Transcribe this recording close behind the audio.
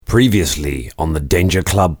Previously on the Danger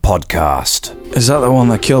Club podcast. Is that the one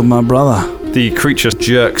that killed my brother? The creature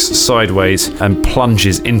jerks sideways and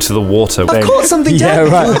plunges into the water. I've caught something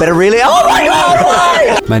dead. right. You better really... Oh my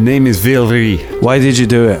God! My name is Vilry. Why did you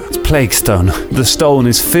do it? It's Plaguestone. The stone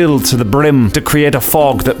is filled to the brim to create a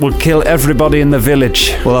fog that will kill everybody in the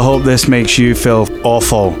village. Well, I hope this makes you feel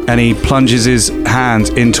awful. And he plunges his hand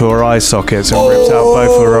into her eye sockets and rips out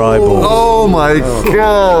both of her eyeballs. Oh my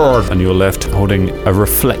God! And you're left holding a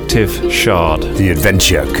reflective shard. The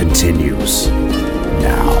adventure continues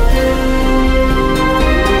now.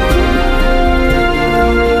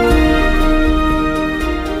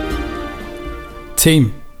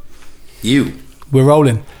 Team, You. we're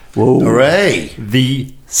rolling. Hooray!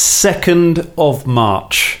 The 2nd of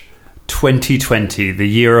March, 2020, the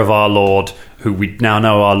year of our Lord, who we now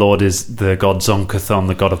know our Lord is the god Zonkathon,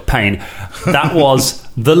 the god of pain. That was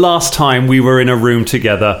the last time we were in a room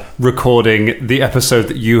together recording the episode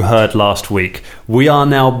that you heard last week. We are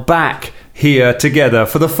now back here together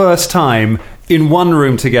for the first time in one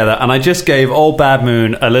room together, and I just gave old Bad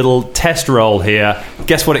Moon a little test roll here.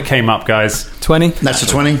 Guess what it came up, guys? 20? That's a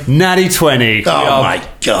 20. Natty 20. Oh my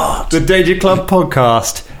God. The Danger Club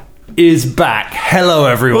podcast is back. Hello,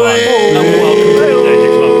 everyone, and welcome to the Danger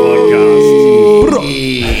Club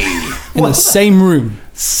podcast. In the same room.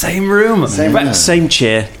 Same room, Same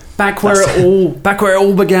chair. back where it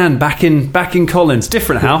all began. Back in Collins,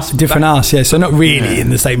 different house. Different house, yeah. So not really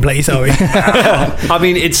in the same place, are we? I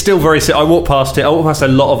mean, it's still very. I walked past it. I walked past a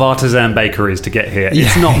lot of artisan bakeries to get here.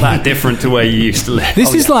 It's not that different to where you used to live.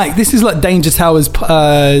 This is like Danger Towers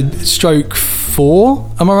stroke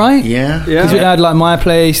 4. Am I right? Yeah. Because we had like My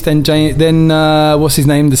Place, then what's his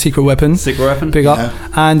name? The Secret Weapon. Secret Weapon. Big up.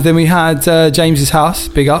 And then we had James's house.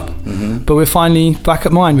 Big up. Mm-hmm. But we're finally back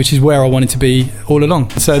at mine, which is where I wanted to be all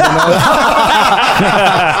along. So.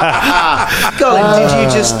 Colin, did you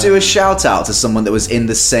just do a shout out to someone that was in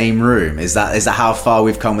the same room? Is that how far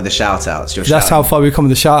we've come with the shout outs? That's how far we've come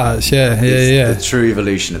with the shout outs, yeah. The true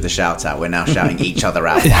evolution of the shout out. We're now shouting each other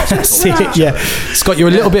out. That's it, yeah. Scott, you're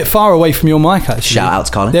a little bit far away from your mic, actually. Shout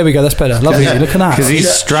outs, Colin. There we go, that's better. Lovely. Look at that. Because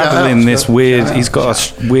he's straddling this weird... He's got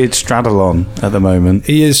a weird straddle on at the moment.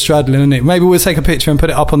 He is straddling, isn't it? Maybe we'll take a picture and put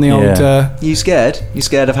it up on the old... You scared? You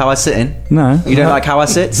scared of how I sit in? No. You don't like how I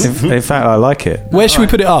sit? In fact, I like it. Where should we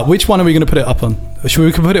put it up? Which one are we going to put it up on? Should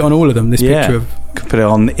we put it on all of them, this picture of... Could put it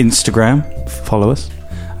on Instagram. Follow us.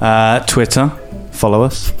 Twitter. Follow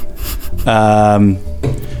us.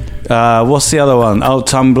 What's the other one? Old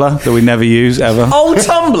Tumblr that we never use ever. Old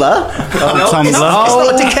Tumblr? Tumblr. It's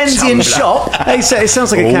not a Dickensian shop. Hey, it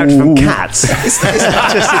sounds like a character from Cats.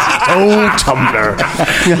 Old Tumblr.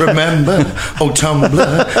 Remember, old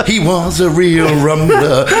Tumblr, he was a real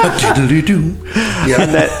rumbler. A-diddly-doo.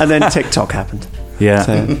 Yeah. And then TikTok happened. Yeah.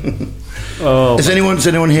 Is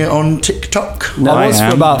anyone here on TikTok? No, I was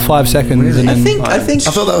for about 5 seconds. And then I think.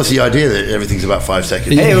 I thought that was the idea, that everything's about 5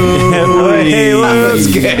 seconds. Hey, that was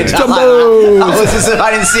good. I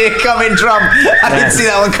didn't see it coming, drum. I didn't see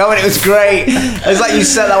that one coming. It was great. It was like you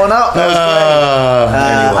set that one up. That was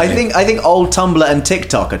great. Anyway. I think old Tumblr and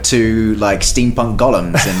TikTok are two like steampunk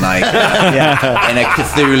golems in like in a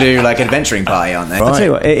Cthulhu like adventuring party, aren't they? Right. I'll tell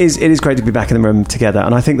you what, it is great to be back in the room together,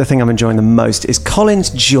 and I think the thing I'm enjoying the most is Colin's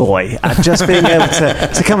joy at just being able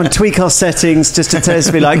to come and tweak our settings, just to tell us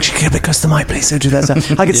to be like, get a bit close to the mic, please, don't do that. So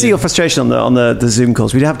I can see your frustration on the Zoom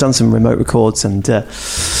calls. We have done some remote records, and I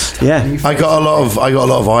got a lot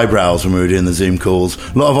of eyebrows when we were doing the Zoom calls.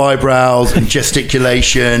 A lot of eyebrows and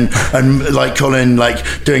gesticulation, and like Colin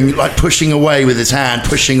doing pushing away with his hand,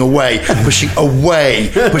 pushing away from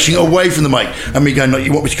the mic, and me going like,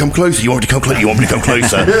 you want me to come closer? You want me to come closer? You want me to come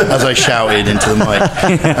closer? As I shouted into the mic.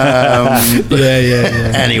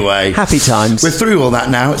 Anyway, happy times. We're through all that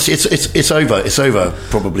now. It's over. It's over.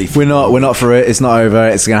 Probably. We're not through it. It's not over.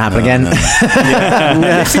 It's going to happen again.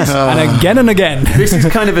 and again and again. This is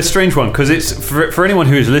kind of a strange one, because it's for anyone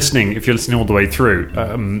who is listening. If you're listening all the way through,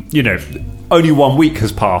 only 1 week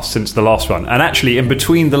has passed since the last one, and actually in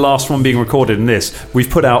between the last one being recorded and this, we've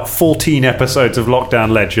put out 14 episodes of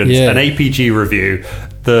Lockdown Legends, an APG review,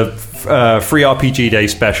 the free RPG Day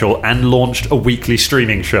special, and launched a weekly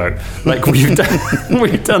streaming show. Like we've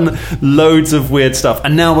done loads of weird stuff,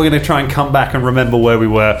 and now we're going to try and come back and remember where we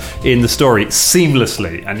were in the story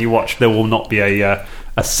seamlessly. And you watch, there will not be a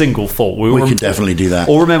single fault. We can definitely do that.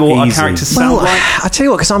 Or remember what our characters sound like. I tell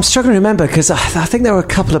you what, because I'm struggling to remember, because I think there were a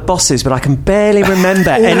couple of bosses, but I can barely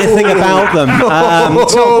remember anything about them.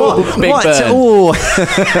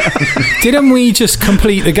 Didn't we just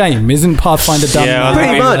complete the game? Isn't Pathfinder done? Yeah,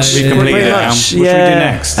 pretty much. We completed it. What should we do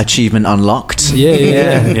next? Achievement unlocked.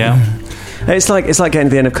 Yeah. It's like getting to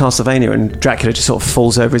the end of Castlevania and Dracula just sort of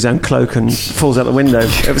falls over his own cloak and falls out the window.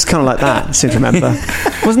 It was kind of like that, I seem to remember.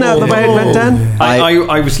 Wasn't that the way it went, Dan?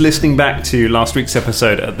 I was listening back to last week's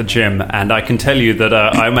episode at the gym, and I can tell you that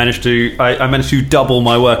I managed to double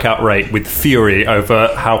my workout rate with fury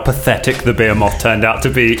over how pathetic the Behemoth turned out to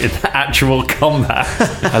be in actual combat.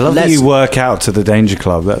 I love that you work out to the Danger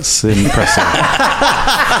Club. That's impressive.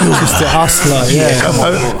 Just a hustler,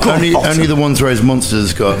 yeah. Only the ones where his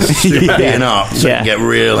monsters got super beaten up, so you can get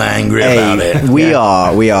real angry about it. We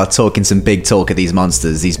are talking some big talk at these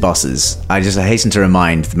monsters, these bosses. I hasten to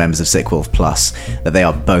remind the members of Sick Wolf Plus that they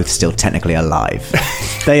are both still technically alive.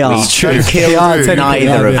 They are. We killed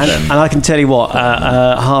neither of them. And I can tell you what,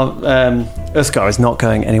 Uthgar is not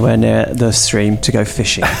going anywhere near the stream to go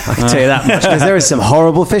fishing. I can tell you that much, because there is some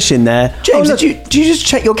horrible fish in there. James, did you just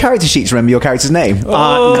check your character sheet to remember your character's name?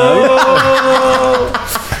 No.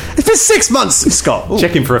 It's been 6 months, Scott.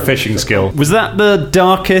 Checking for a fishing skill. Was that the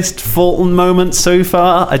darkest Fulton moment so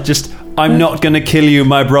far? I'm not going to kill you.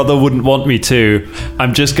 My brother wouldn't want me to.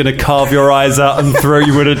 I'm just going to carve your eyes out and throw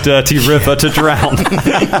you in a dirty river to drown.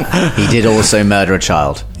 He did also murder a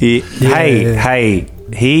child. Hey,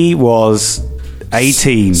 he was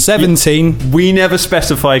 18. 17. We never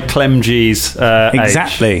specified Clem G's age.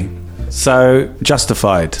 Exactly. So,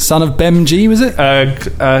 justified. Son of Bem G, was it?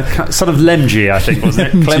 Son of Lem G, I think,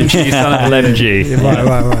 wasn't it? Clem G, son of Lem G. Right.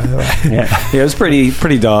 Yeah, it was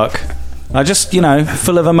pretty dark. I just,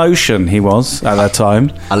 full of emotion he was at that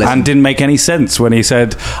time. And didn't make any sense when he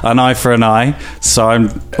said an eye for an eye. So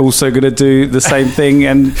I'm also going to do the same thing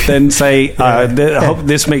and then say, I hope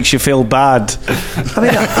this makes you feel bad. I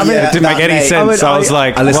mean, it didn't make any sense. I was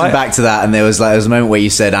like, I listened back to that, and there was a moment where you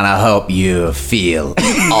said, and I hope you feel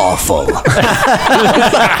awful.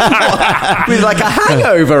 With like a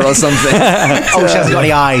hangover or something. Oh, she hasn't got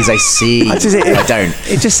any eyes, I see. I don't.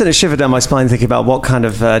 It just sent a shiver down my spine thinking about what kind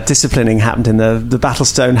of disciplining happened in the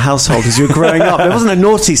Battlestone household as you were growing up. There wasn't a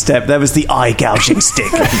naughty step, there was the eye gouging stick.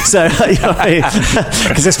 So,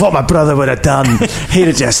 because that's what my brother would have done. He'd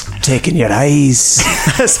have just taken your eyes.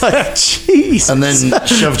 It's like, jeez. And then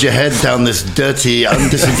shoved your head down this dirty,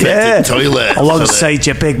 undisinfected toilet. Alongside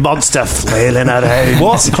your big monster flailing around.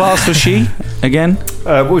 What class was she again?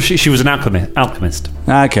 She was an alchemist.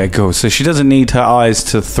 Okay, cool. So she doesn't need her eyes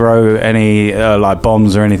to throw any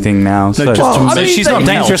bombs or anything now. So she's not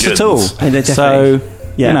dangerous at all. So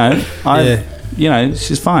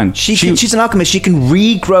she's fine. She's an alchemist. She can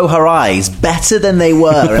regrow her eyes better than they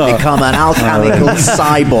were and become an alchemical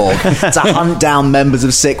cyborg to hunt down members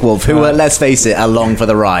of Sick Wolf, who were, let's face it, along for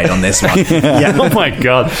the ride on this one. Oh my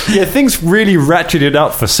god. Yeah, things really ratcheted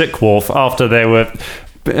up for Sick Wolf after they were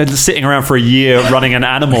sitting around for a year running an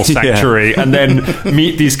animal sanctuary and then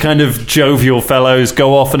meet these kind of jovial fellows,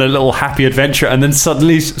 go off on a little happy adventure, and then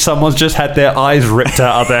suddenly someone's just had their eyes ripped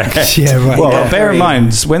out of their head. Bear in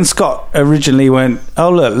mind, when Scott originally went,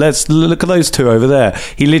 oh look, let's look at those two over there,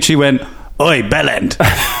 he literally went, oi, bellend.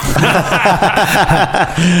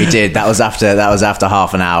 He did. That was after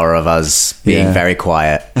half an hour of us being very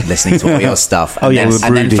quiet, listening to all your stuff, and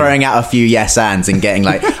then throwing out a few yes ands and getting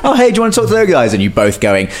like, oh hey, do you want to talk to those guys? And you both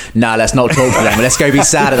going, no, let's not talk to them. Let's go be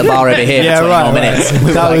sad at the bar over here for 20 more minutes.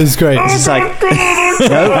 That was great. It's like,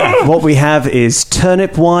 what we have is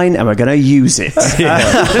turnip wine, and we're going to use it. We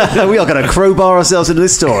are going to crowbar ourselves into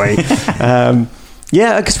this story.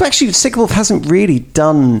 Because actually, Sick Wolf hasn't really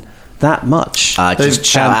done that much. Just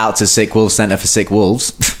shout out to Sick Wolf Centre for Sick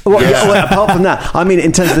Wolves. Apart from that, I mean,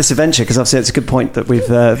 in terms of this adventure, because obviously it's a good point that we've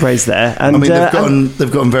raised there. And,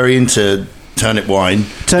 they've gotten very into turnip wine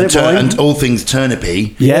and all things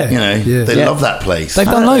turnipy. They love that place. They've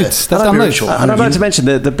done loads. And I'd like to mention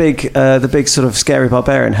the big sort of scary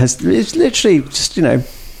barbarian is literally just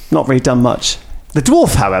not really done much. The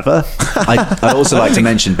dwarf, however, I'd also like to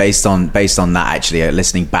mention, based on that, actually,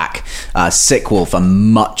 listening back, Sick Wolf are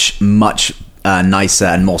much nicer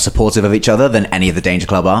and more supportive of each other than any of the Danger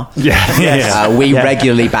Club are. We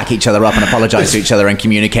regularly back each other up and apologise to each other and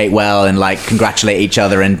communicate well and congratulate each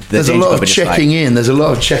other. And there's a lot of checking in. There's a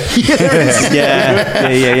lot of checking. There's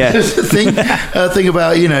the thing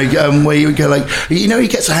about where you go he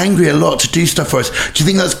gets angry a lot to do stuff for us. Do you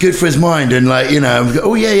think that's good for his mind? And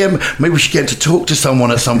maybe we should get to talk to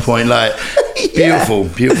someone at some point. Beautiful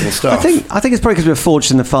stuff. I think it's probably because we're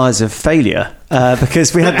forged in the fires of failure.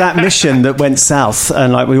 Because we had that mission that went south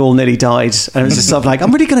and we all nearly died, and it was just sort of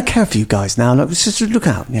I'm really going to care for you guys now. Let's just look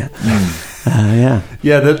out. Yeah,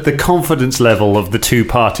 the confidence level of the two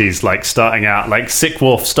parties, like starting out, like Sick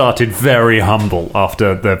Wolf started very humble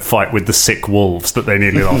after the fight with the Sick Wolves that they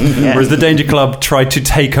nearly lost, whereas the Danger Club tried to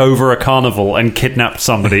take over a carnival and kidnap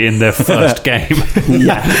somebody in their first game.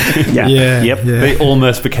 They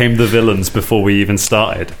almost became the villains before we even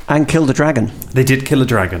started, and killed a dragon. They did kill a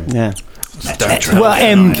dragon. Yeah. Well,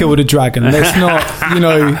 M killed a dragon. Let's not,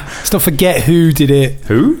 let's not forget who did it.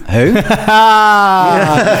 Who?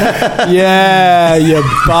 Yeah, you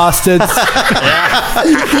bastards.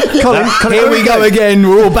 Colin, here we go again.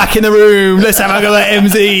 We're all back in the room. Let's have a go at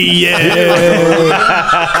MZ. Yeah.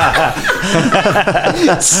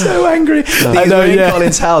 So angry. I know, in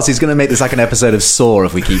Colin's house. He's going to make this like an episode of Saw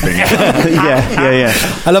if we keep bringing it up. yeah.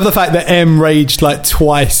 I love the fact that M raged like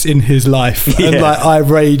twice in his life, and like I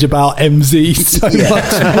rage about MZ so much more.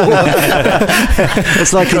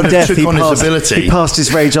 It's like in death, he passed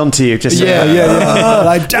his rage on to you. Just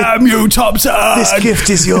like, damn you, Thompson! This gift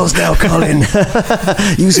is yours now, Colin.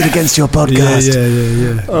 Use it against your podcast.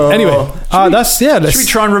 Anyway, should we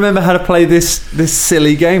try and remember how to play this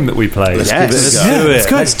silly game that we play? Let's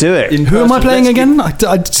do it. Who am I playing again? I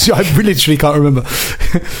literally can't remember.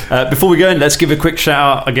 Before we go in, let's give a quick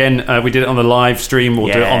shout out again. We did it on the live stream.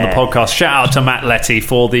 We'll do it on the podcast. Shout out to Matt Letty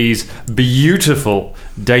for these beautiful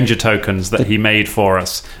danger tokens that he made for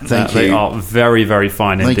us. Thank you. They are very, very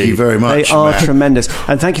fine indeed. Thank you very much. They are tremendous.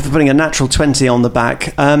 And thank you for putting a natural 20 on the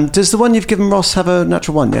back. Does the one you've given Ross have a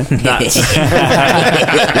natural 1, yeah?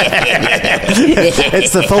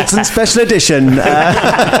 It's the Fulton Special Edition.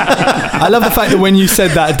 I love the fact that when you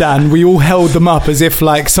said that, Dan, we all held them up as if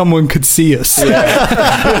like someone could see us. We were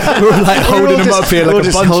like holding them up here like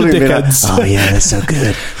a bunch of dickheads. Oh yeah, they're so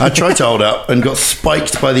good. I tried to hold up and got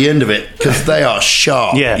spiked by the end of it because they are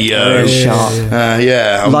sharp. Sharp. They're going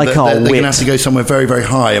to have to go somewhere very, very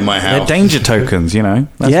high in my house. They're danger tokens, That's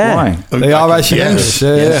why. They are actually dangerous.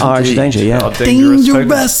 They are actually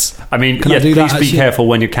dangerous. I mean, please be careful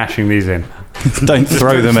when you're cashing these in. Don't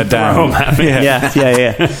throw them at Dan. Yeah.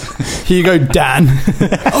 Here you go, Dan.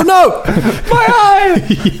 Oh no, my eye!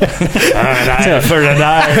 For an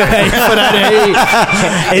eye.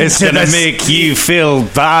 It's going to make you feel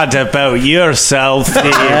bad about yourself.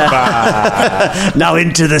 Now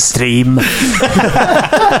into the stream.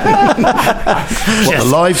 What, the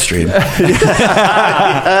live stream?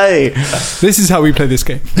 Hey. This is how we play this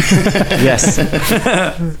game. Yes.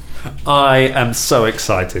 I am so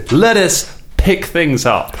excited. Let us pick things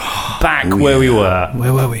up back where we were.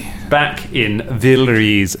 Where were we? Back in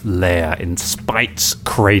Villery's lair, in Spite's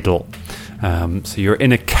cradle. So you're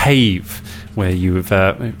in a cave where you've,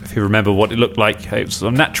 if you remember what it looked like, it was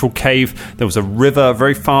a natural cave. There was a river, a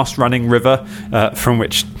very fast-running river, from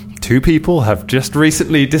which two people have just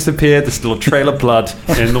recently disappeared. There's still a trail of blood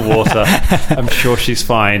in the water. I'm sure she's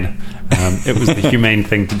fine. It was the humane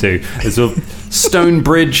thing to do. There's a stone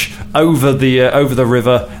bridge over the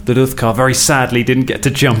river that Uthkar very sadly didn't get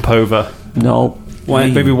to jump over. No.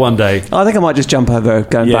 Maybe one day. I think I might just jump over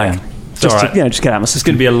going back. Just right. to, just get out of my system. It's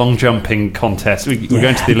going to be a long jumping contest. We're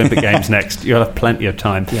going to the Olympic Games next. You'll have plenty of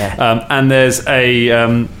time. Yeah. And there's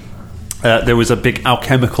there was a big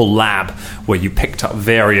alchemical lab where you picked up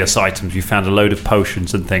various items. You found a load of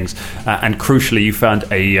potions and things, and crucially, you found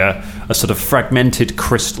a sort of fragmented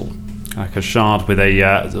crystal, like a shard with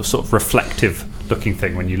a sort of reflective-looking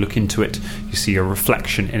thing. When you look into it, you see a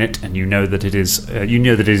reflection in it, and you know that it is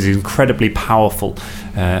incredibly powerful,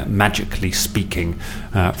 magically speaking,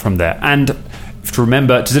 from there. And to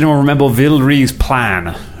remember, does anyone remember Villery's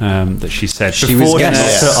plan that she said before she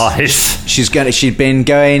lost her eyes? She'd been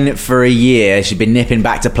going for a year. She'd been nipping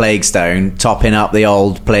back to Plaguestone, topping up the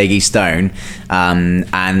old plaguey stone,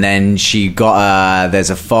 and then she got there's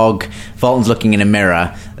a fog. Fulton's looking in a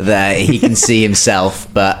mirror that he can see himself,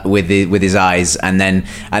 but with his eyes. And then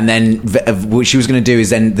what she was going to do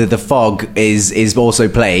is then the fog is also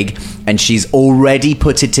plague, and she's already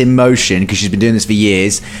put it in motion because she's been doing this for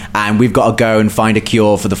years. And we've got to go and find a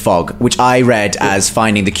cure for the fog, which I read as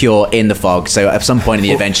finding the cure in the fog. So at some point in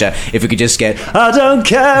the adventure, if we could just get "I don't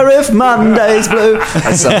care if Monday's blue"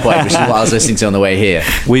 at some point, which is what I was listening to on the way here.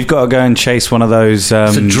 We've got to go and chase one of those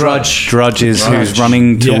drudges who's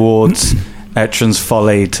running towards Etron's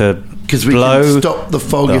Folly to because we can stop the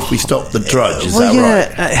fog if we stop the drudge. Is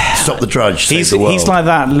that right? Stop the drudge. He's like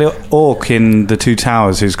that little orc in the Two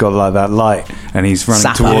Towers who's got like that light, and he's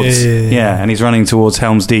running towards and he's running towards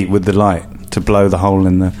Helm's Deep with the light to blow the hole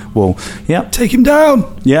in the wall. Yep. Take him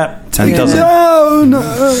down. Yep. Take him down.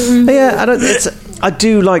 Yeah, I don't. I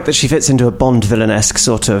do like that she fits into a Bond villain-esque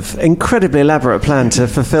sort of incredibly elaborate plan to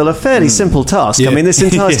fulfill a fairly simple task. Yeah. I mean, this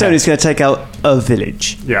entire stone is going to take out a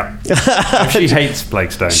village. Yeah. She hates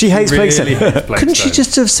Plaguestone. She hates really Plaguestone. hates Plaguestone. Couldn't she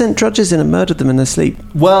just have sent drudges in and murdered them in their sleep?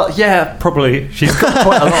 Well, yeah, probably. She's got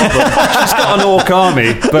quite a lot of them. She's got an orc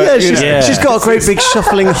army. But, She's got a great big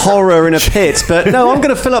shuffling horror in a pit. But no, I'm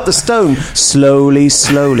going to fill up the stone slowly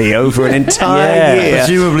over an entire year.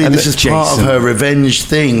 Presumably And this is part of her revenge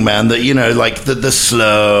thing, man, that, like the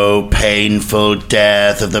slow, painful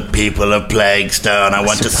death of the people of Plaguestone. I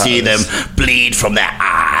want to see them bleed from their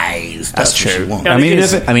eyes. That's true. I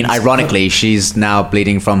mean, ironically, she's now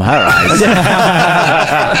bleeding from her eyes.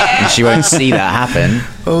 And she won't see that happen.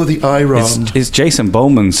 Oh, the eye roll. It's Jason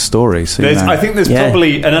Bowman's story. So, I think there's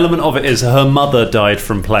probably an element of it is her mother died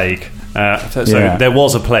from plague. So there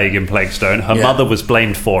was a plague in Plaguestone. Her mother was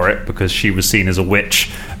blamed for it because she was seen as a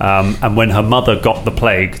witch. And when her mother got the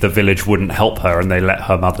plague, the village wouldn't help her and they let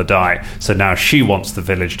her mother die. So now she wants the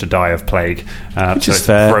village to die of plague. Which so is it's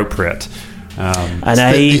fair. appropriate. An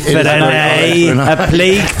A for an A, a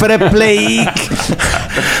plague for a plague.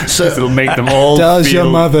 So it'll make them all. Does feel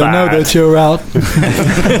your mother bad. know that you're out?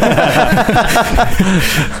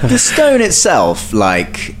 The stone itself,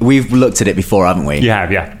 like, we've looked at it before, haven't we? You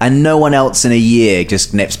have, yeah. And no one else in a year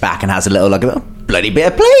just nips back and has a little, like, a bloody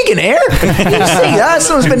bit of plague in here. You see that?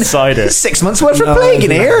 Someone's been Inside it. 6 months worth of plague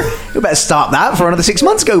in here. We better start that before another 6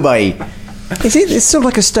 months go by. It's sort of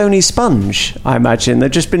like a stony sponge, I imagine.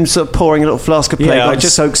 They've just been sort of pouring a little flask of plague, Yeah,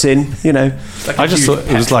 just soaks in, I just thought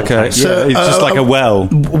it was like a So, it's just like a well.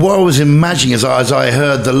 What I was imagining as I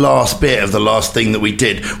heard the last bit of the last thing that we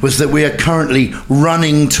did was that we are currently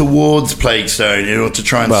running towards Plaguestone in order to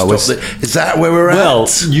try and stop it. Is that where we're Well,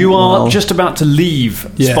 at? you are just about to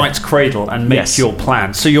leave Yeah. Spike's cradle and make Yes. your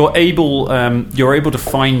plan. So you're able to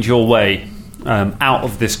find your way out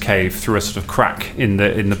of this cave through a sort of crack in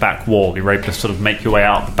the back wall. You're able to sort of make your way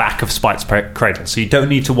out the back of Spike's cradle. So you don't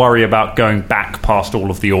need to worry about going back past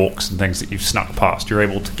all of the orcs and things that you've snuck past. You're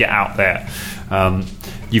able to get out there.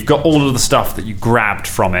 You've got all of the stuff that you grabbed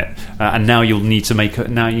from it, and now you need to make a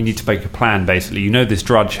plan. Basically, you know this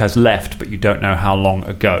drudge has left, but you don't know how long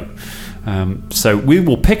ago. So we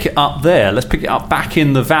will pick it up there. Let's pick it up back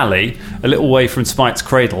in the valley, a little way from Spike's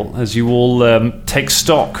cradle, as you all take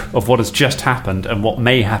stock of what has just happened and what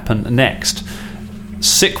may happen next.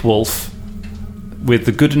 Sick Wolf, with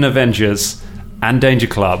the Good and Avengers and Danger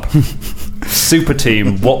Club, super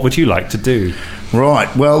team, what would you like to do?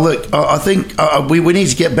 Right. Well, look, I think we need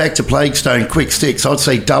to get back to Plaguestone quick sticks. I'd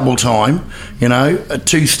say double time, a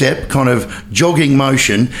two-step kind of jogging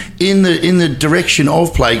motion in the direction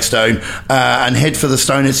of Plaguestone and head for the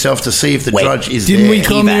stone itself to see if the drudge is Didn't there. we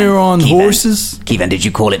come here on horses? Keevan, did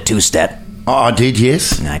you call it two-step? I did,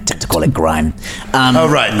 yes. I tend to call it grime. Oh,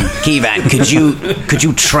 right. Keevan, could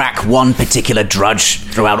you track one particular drudge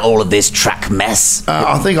throughout all of this track mess?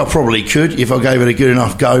 I think I probably could if I gave it a good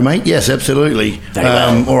enough go, mate. Yes, absolutely. Very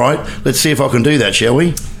well. All right. Let's see if I can do that, shall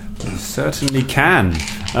we? Certainly can.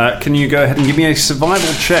 Can you go ahead and give me a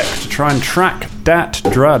survival check to try and track that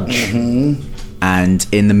drudge? And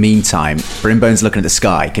in the meantime, Brimbone's looking at the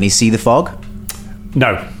sky. Can he see the fog?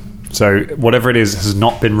 No. So whatever it is has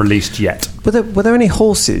not been released yet. Were there any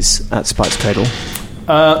horses at Spike's cradle?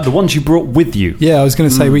 The ones you brought with you. Yeah, I was going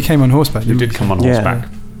to say we came on horseback. You did come on Yeah. horseback.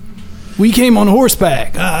 We came on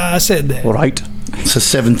horseback. I said that. All right. It's a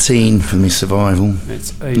 17 for me survival.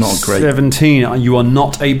 It's a Not great. 17. You are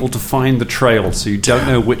not able to find the trail, so you don't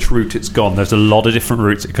know which route it's gone. There's a lot of different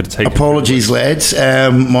routes it could have taken. Apologies, lads.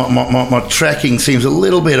 My tracking seems a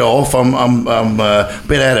little bit off. I'm a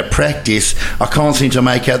bit out of practice. I can't seem to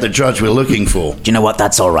make out the drudge we're looking for. Do you know what?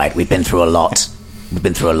 That's all right. We've been through a lot.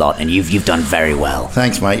 And you've done very well.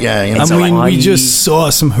 Thanks, mate. Yeah, I mean, we just saw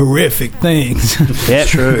some horrific things. Yeah,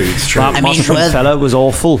 true. It's true. That mushroom fella was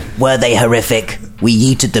awful. Were they horrific? We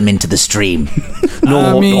yeeted them into the stream.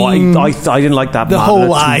 I mean, I didn't like that. The part.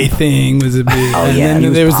 whole eye thing was a bit. and yeah, then he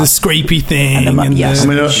was there was the part- scrapey thing. and the- and yes. I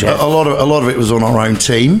mean, a lot of it was on our own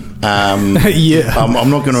team. Yeah.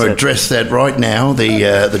 I'm not going to address that right now.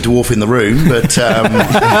 The dwarf in the room, but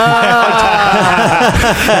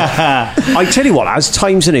I tell you what, as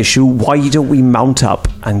time's an issue, why don't we mount up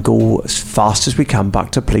and go as fast as we can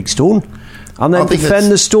back to Plaguestone? And then I think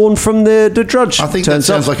defend the stone from the drudge. I think that Turns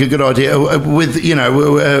sounds up. like a good idea.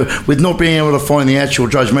 With not being able to find the actual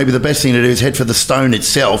drudge, maybe the best thing to do is head for the stone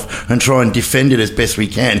itself and try and defend it as best we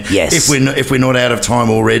can. Yes. If we're not out of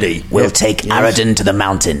time already. We'll take Aradan to the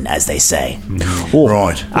mountain, as they say. Oh,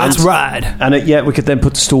 Right. Let's ride. And we could then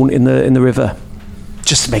put the stone in the river.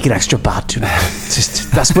 just to make it extra bad.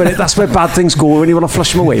 That's where bad things go when you want to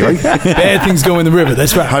flush them away, right? Bad things go in the river.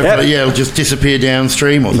 That's right. Hopefully, it'll just disappear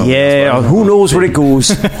downstream or something. Yeah, who knows where it goes?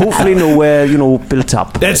 Hopefully, nowhere built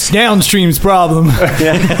up. That's downstream's problem.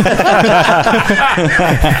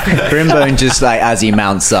 Brimbone just as he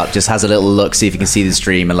mounts up, just has a little look, see if he can see the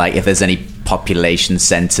stream, and if there's any population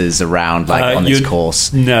centers around on this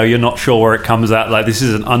course. No, you're not sure where it comes out. This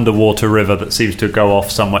is an underwater river that seems to go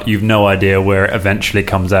off somewhere. You've no idea where it eventually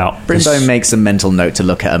comes out. Brimbone makes a mental note to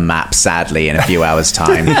look at a map, sadly, in a few hours'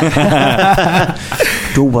 time.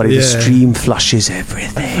 Don't worry, the stream flushes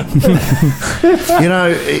everything.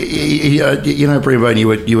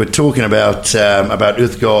 Brimbone, you were talking about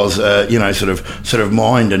Uthgar's sort of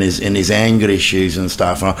mind and his anger issues and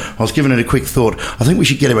stuff. And I was giving it a quick thought. I think we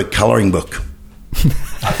should get him a colouring book.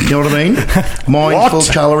 You know what I mean? Mindful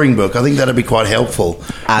colouring book. I think that'd be quite helpful.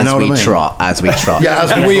 As we trot.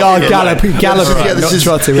 Yeah, we are galloping. This is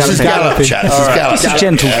gallop chat. It's a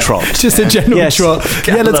gentle trot. Just a gentle trot.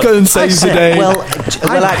 Yeah, let's go and save the day. Well,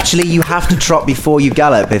 actually, you have to trot before you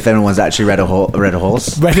gallop. If anyone's actually read a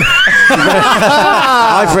horse.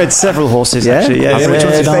 I've read several horses. Actually. Yeah. Which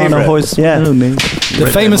one's your favourite? Horse. Yeah.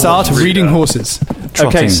 The famous art of reading horses.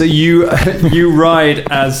 Trotting. Okay, so you ride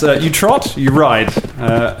as you trot. You ride.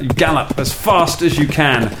 You gallop as fast as you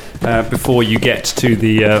can before you get to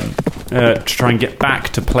the to try and get back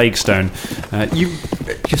to Plaguestone.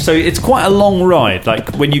 So it's quite a long ride.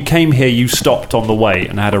 When you came here, you stopped on the way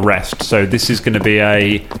and had a rest. So this is going to be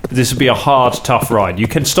a hard, tough ride. You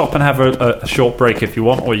can stop and have a short break if you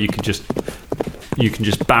want, or you can just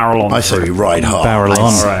barrel on. I say we ride hard. Barrel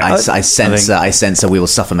on. I sense we will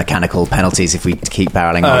suffer mechanical penalties if we keep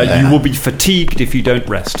barreling on. You will be fatigued if you don't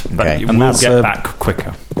rest, but you will get back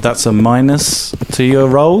quicker. That's a minus to your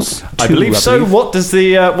rolls? I believe so. What does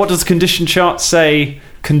the condition chart say?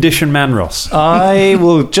 Condition man, Ross. I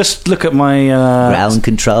will just look at my ground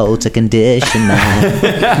control to condition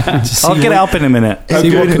man. I'll get it up in a minute.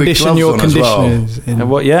 See what condition your condition is in.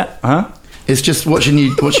 What? Yeah? Huh? It's just watching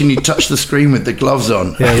you touch the screen with the gloves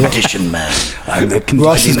on. Condition man.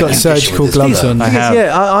 Ross has got surgical gloves on. I have.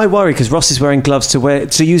 Yeah, I worry because Ross is wearing gloves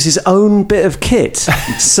to use his own bit of kit.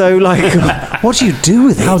 So, what do you do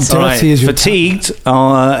with it? How dirty is your fatigued?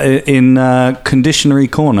 In conditionary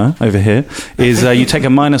corner over here is you take a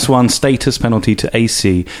 -1 status penalty to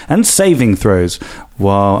AC and saving throws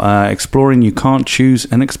while exploring. You can't choose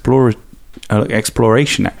an exploration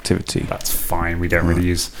activity. That's fine. We don't really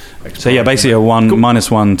use. So yeah, basically a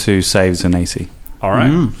 -1 to saves and AC. All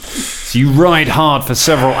right. So you ride hard for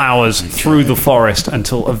several hours through the forest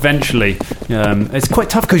until eventually it's quite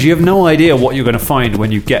tough because you have no idea what you're going to find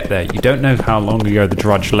when you get there. You don't know how long ago the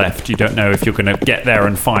drudge left. You don't know if you're going to get there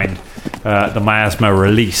and find the miasma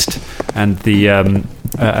released and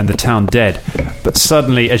the town dead. But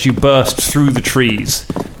suddenly, as you burst through the trees,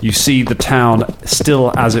 you see the town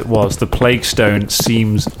still as it was. The Plaguestone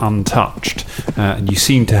seems untouched, and you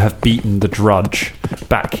seem to have beaten the drudge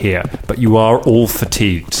back here. But you are all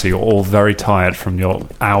fatigued, so you're all very tired from your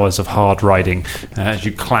hours of hard riding as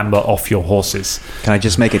you clamber off your horses. Can I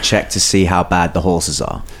just make a check to see how bad the horses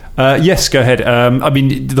are? Yes, go ahead. I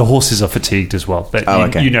mean, the horses are fatigued as well.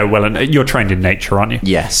 Okay. You know well, and you're trained in nature, aren't you?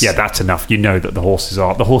 Yes. Yeah, that's enough. You know that the horses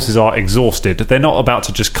are exhausted. They're not about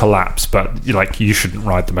to just collapse, but you shouldn't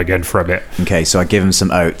ride them again for a bit. Okay, so I give them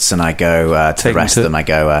some oats, and I go to the rest of them. I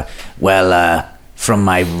go, from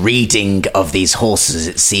my reading of these horses,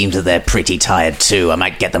 it seems that they're pretty tired too. I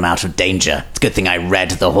might get them out of danger. It's a good thing I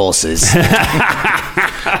read the horses.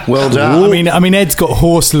 Well done. I mean, Ed's got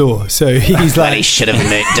horse lore, so he's well, he should have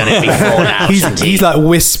done it before now. He's like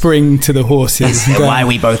whispering to the horses. Why are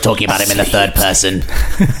we both talking about him in the third person?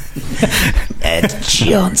 Ed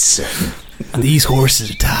Johnson. These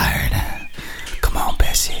horses are tired. Come on,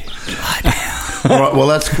 Bessie. Lie down. All right, well,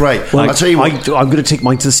 that's great. Well, I'll tell you what. I'm going to take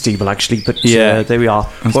mine to the stable, actually, but Yeah. there we are.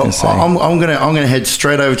 I'm gonna head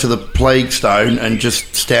straight over to the Plaguestone and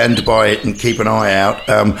just stand by it and keep an eye out.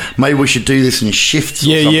 Maybe we should do this in shifts. Or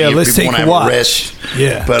something if let's we take want to a have watch. rest.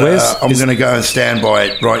 Yeah, but I'm going to go and stand by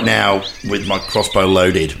it right now with my crossbow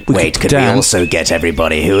loaded. Wait, could we also get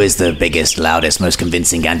everybody? Who is the biggest, loudest, most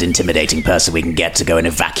convincing and intimidating person we can get to go and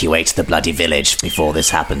evacuate the bloody village before this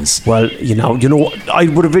happens? Well, you know, I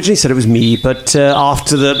would have originally said it was me, but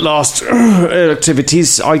after the last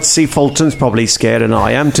activities, I'd say Fulton's probably scared than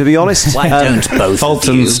I am, to be honest. Why don't both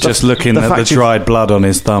Fulton's of you? just looking at the dried blood on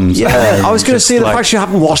his thumbs. Yeah, I was going to say the fact you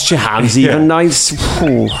haven't washed your hands even.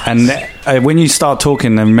 And when you start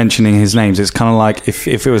talking and mentioning his names, it's kind of like if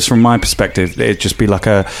it was from my perspective, it'd just be like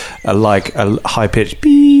a high pitched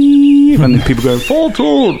beep. believe, and then people going,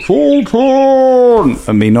 Fulton,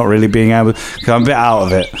 and me not really being able, because I'm a bit out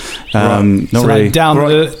of it. Not so really. like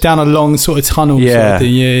down a long sort of tunnel. Yeah. Sort of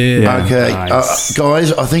thing. Yeah. Okay, Nice.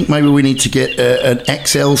 guys, I think maybe we need to get an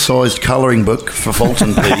XL-sized colouring book for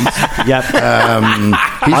Fulton, please. Yep. He's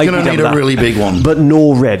I'd going be to down need with a that. really big one. But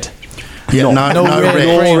no red. Yeah, no red.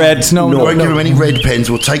 No red. No, We no, won't give no. him any red pens.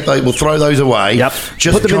 We'll take those. We'll throw those away. Yep.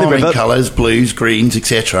 Just Put them in the calming river. colours, blues, greens,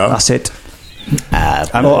 etc. That's it.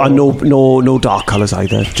 And no dark colours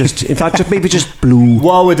either. Just, in fact, maybe just blue.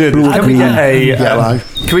 While we're doing this, can we get Yellow.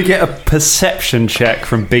 can we get a perception check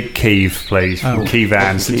from Big Keeve, please, from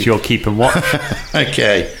Keevan, since you're keeping watch?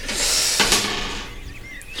 Okay.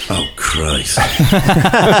 Oh Christ! That's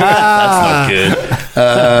not good.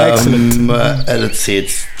 Excellent. Let's see.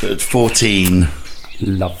 It's 14.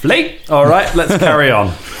 Lovely. All right, let's carry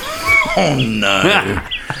on. Oh no!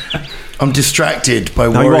 I'm distracted by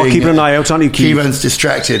Now you worrying. are keeping an eye out, aren't you, Keith? Keevan's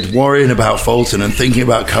distracted, worrying about Fulton and thinking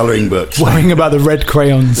about colouring books. Worrying about the red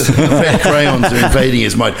crayons. The red crayons are invading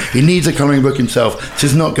his mind. He needs a colouring book himself. This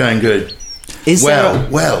is not going good.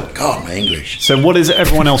 God, my English. So what is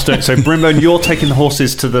everyone else doing? So Brimbone, you're taking the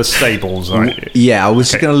horses to the stables, aren't you? Yeah, I was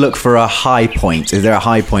just Okay. going to look for a high point. Is there a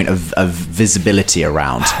high point of visibility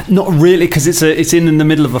around? Not really, because it's in the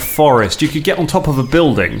middle of a forest. You could get on top of a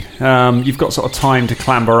building. You've got sort of time to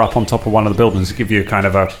clamber up on top of one of the buildings to give you kind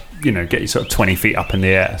of a, get you sort of 20 feet up in the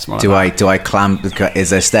air. Do I climb?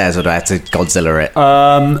 Is there stairs, or do I have to Godzilla it?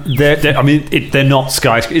 They're not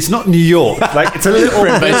skyscrapers. It's not New York. Like, it's a little.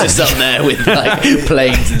 Brimbone's just up there with like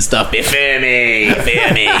planes and stuff. Fear me.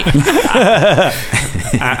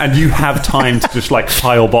 And you have time to just like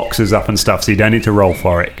pile boxes up and stuff, so you don't need to roll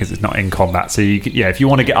for it because it's not in combat. So if you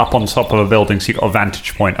want to get up on top of a building, so you've got a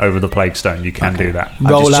vantage point over the Plaguestone, you can do that.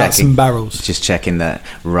 Roll just out checking. some barrels. Just checking that.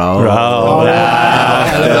 Roll.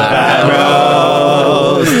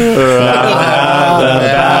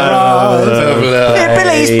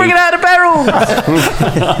 Billy's bringing out a barrel.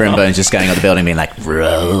 Brimbone's just going on the building, being like,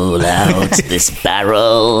 "Roll out this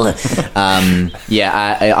barrel."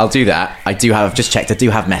 I'll do that. I just checked. I do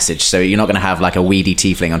have message, so you're not going to have like a weedy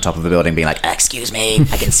tiefling on top of a building being like, Excuse me,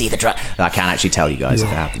 I can see the truck. I can actually tell you guys if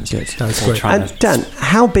it happens. That's great. And Dan,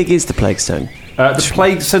 how big is the Plaguestone?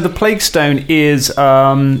 The Plaguestone is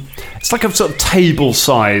it's like a sort of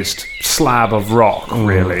table-sized slab of rock,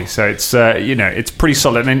 really. So it's it's pretty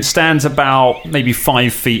solid, and it stands about maybe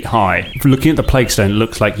 5 feet high. Looking at the Plaguestone, it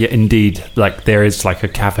looks like indeed, like there is like a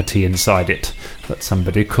cavity inside it that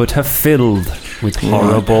somebody could have filled with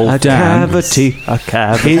horrible A dams. cavity.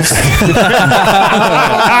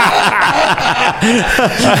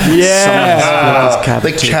 Yeah.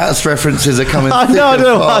 The Cats references are coming. I thick know. and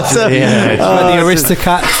fast. The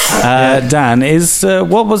Aristocats. Dan,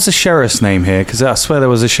 what was the sheriff's name here? Because I swear there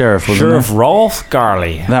was a sheriff, wasn't Sheriff there? Rolf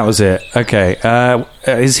Garley. That was it. Okay.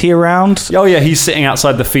 Is he around? Oh yeah, he's sitting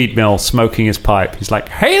outside the feed mill smoking his pipe. He's like,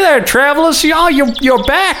 "Hey there, travelers! You're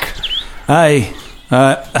back. Hey.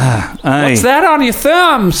 What's that on your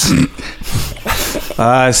thumbs?"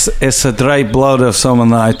 It's a dry blood of someone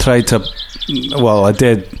that I tried to. Well, I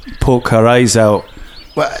did poke her eyes out,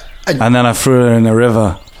 Well, and then I threw her in the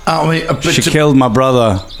river. but She killed my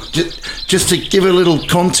brother. Just to give a little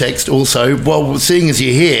context also, well, seeing as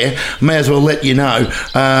you're here, may as well let you know,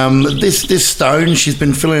 this stone, she's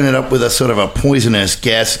been filling it up with a sort of a poisonous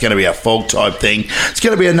gas. It's going to be a fog type thing. It's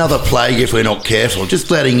going to be another plague if we're not careful.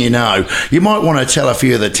 Just letting you know. You might want to tell a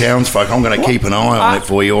few of the townsfolk. I'm going to keep an eye on it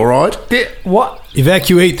for you, all right? What?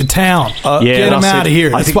 Evacuate the town. Get them out of here.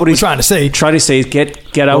 That's what we're trying to say. Trying to say is get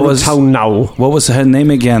out of town now. What was her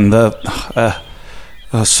name again?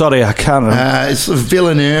 Sorry, I can't remember. It's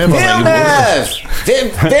Villeneuve. Villeneuve!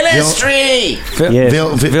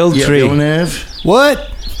 Villeneuve. What?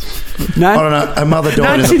 I don't know. Her mother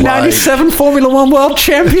died in the plague. 1997 Formula One World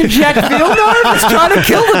Champion Jack Villeneuve is trying to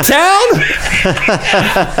kill the town.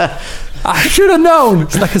 I should have known.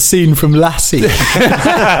 It's like a scene from Lassie.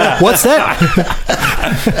 What's that?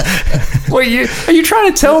 Well, are you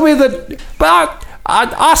trying to tell me that? But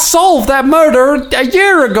I solved that murder a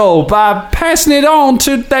year ago by passing it on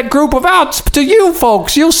to that group of to you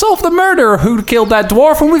folks. You solved the murder who killed that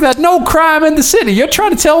dwarf, and we've had no crime in the city. You're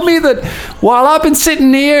trying to tell me that while I've been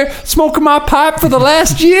sitting here smoking my pipe for the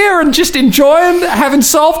last year and just enjoying having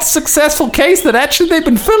solved a successful case, that actually they've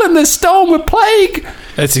been filling this stone with plague?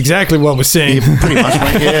 That's exactly what we're saying. Pretty much,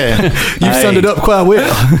 mate, yeah. You've summed it up quite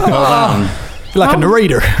well. Well done. Like a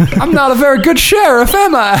narrator. I'm not a very good sheriff,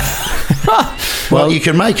 am I? Well, you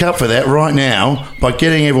can make up for that right now by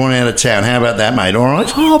getting everyone out of town. How about that, mate? All right?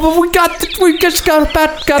 Oh, but we just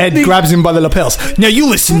got Ed grabs him by the lapels. Now you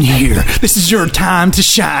listen here. This is your time to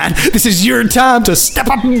shine. This is your time to step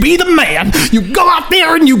up and be the man. You go out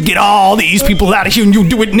there and you get all these people out of here, and you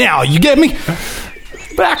do it now. You get me?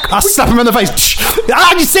 Back. I'll slap him in the face.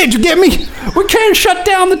 I just said, you get me? We can't shut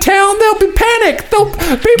down the town. There'll be panic.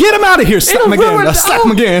 Get him out of here. Slap him again. I'll slap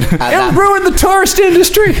him again. It'll ruin the tourist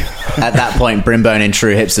industry. At that point, Brimbone, in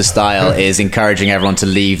true hipster style, is encouraging everyone to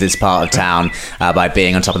leave this part of town by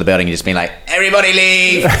being on top of the building and just being like, everybody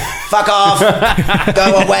leave! Fuck off!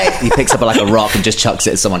 Go away! He picks up like a rock and just chucks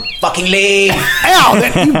it at someone. Fucking leave! Ow!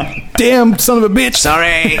 You damn son of a bitch.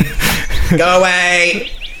 Sorry! Go away!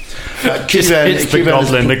 It's the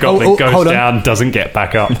goblin. The goblin goes down, doesn't get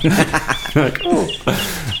back up.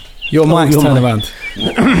 Your mic's turned around.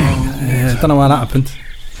 I don't know why that happened.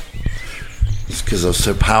 It's because I was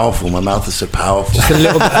so powerful. My mouth is so powerful. Just a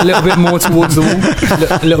little bit more towards the wall.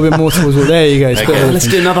 A little bit more towards the wall. There you go. Let's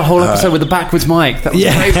do another whole episode with the backwards mic. That was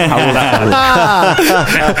great. I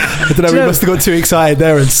don't know. We must have got too excited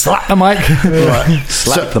there and slapped the mic. Right.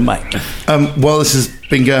 Slap the mic. While this has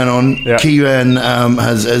been going on, Kieran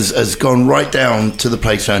has gone right down to the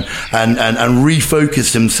Plaguestone and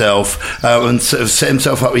refocused himself and sort of set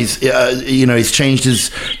himself up. He's he's changed his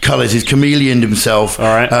colours. He's chameleoned himself. All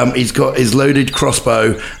right. He's got his loaded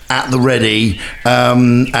crossbow at the ready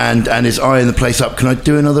and his eye in the place up. Can I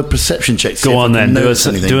do another perception check? Go on then. Do us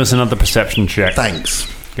another perception check. Thanks.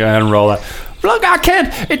 Go ahead and roll that. Look, I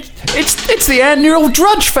can't. It's the annual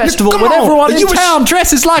Drudge Festival when everyone in town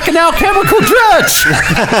dresses like an alchemical drudge.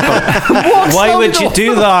 Why would you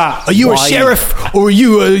do that? Are you a sheriff or are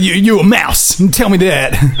you a mouse? Tell me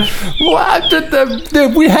that. Well,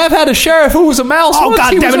 we have had a sheriff who was a mouse. Oh, once.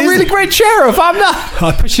 He was a really great sheriff. I'm not.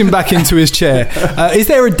 I push him back into his chair. Is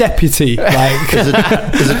there a deputy?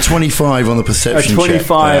 There's a 25 on the perception check.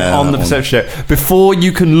 25 on the perception check. Before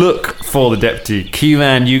you can look for the deputy,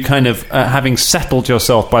 Kieran, you kind of having settled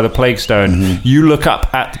yourself by the Plaguestone, you look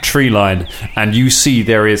up at the tree line and you see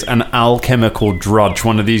there is an alchemical drudge,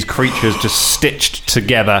 one of these creatures just stitched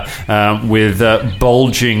together with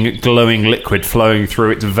bulging, glowing liquid flowing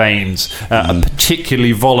through its veins. A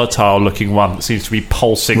particularly volatile looking one that seems to be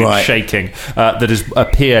pulsing and shaking that has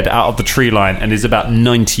appeared out of the tree line and is about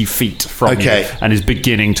 90 feet from you and is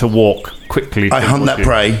beginning to walk quickly. I hunt that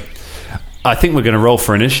prey. I think we're going to roll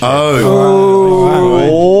for initiative.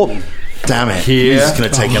 Oh. Damn it. Here. He's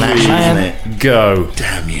going to take an action, isn't it? Go.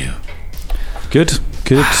 Damn you. Good.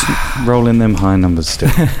 Rolling them high numbers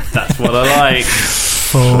still. That's what I like.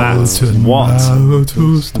 That's what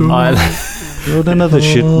I like. Rolled another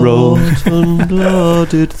shit roll.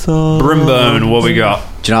 Brimbone, what we got?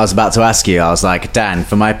 Do you know, I was about to ask you. I was like, Dan,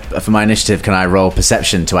 for my initiative, can I roll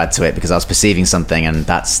perception to add to it because I was perceiving something, and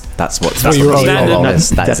that's what the default roll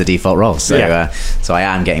is. That's the default roll. So so I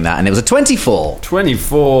am getting that, and it was a 24.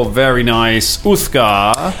 24, very nice.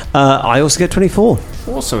 Uthgar, I also get 24.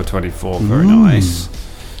 also a 24, very nice.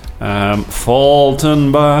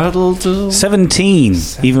 Fulton Battle 17,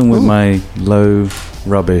 even with my low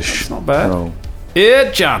rubbish. not bad. Roll.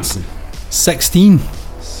 Ed Johnson. 16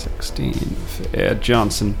 for Ed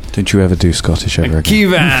Johnson. Don't you ever do Scottish ever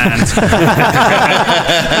again? Kievan.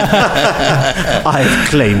 I've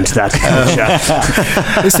claimed that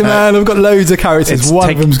culture. Listen, man, I've got loads of characters.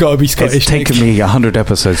 One of them's got to be Scottish. It's taken me 100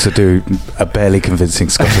 episodes to do a barely convincing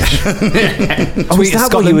Scottish. Oh, is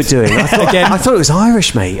that what you were doing? I thought it was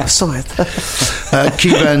Irish, mate. I'm sorry.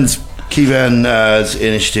 Kievan's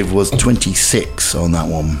initiative was 26 on that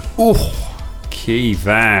one. Oh,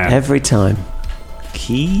 Kievan. Every time.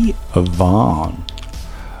 Kievan.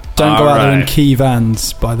 Don't go out there in key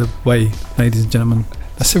vans, by the way, ladies and gentlemen.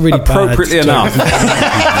 That's a really appropriately bad enough.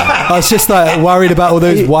 I was just like worried about all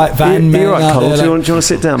those white van men. You're right, out Cole. there, Do you want to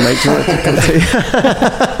sit down, mate?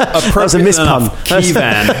 That was a mispun.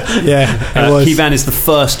 Kievan. Yeah, it was. Kievan is the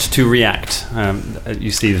first to react.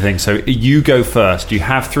 You see the thing. So you go first. You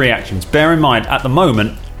have 3 actions. Bear in mind, at the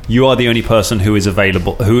moment, you are the only person who is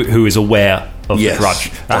available, who is aware of the drudge.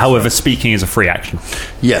 However, speaking is a free action.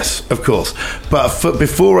 Yes, of course. But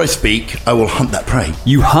before I speak, I will hunt that prey.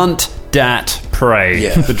 You hunt that prey.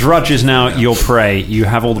 Yeah. The drudge is now your prey. You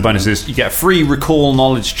have all the bonuses. You get a free recall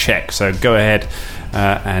knowledge check. So go ahead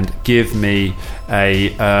and give me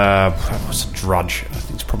a what's a drudge? I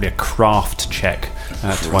think it's probably a craft check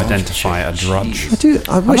to identify a drudge.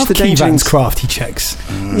 I wish the Kievan's crafty checks.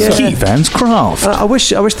 Kievan's craft. I wish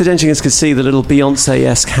the Dengingers could see the little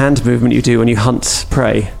Beyonce-esque hand movement you do when you hunt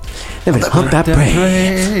prey. Hunt that brain.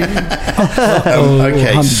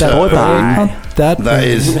 Okay, Hunt so that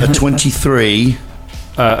is a 23.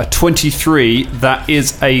 A 23, that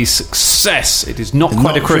is a success. It is not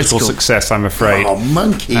quite a critical success, I'm afraid. Oh,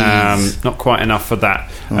 monkeys. Not quite enough for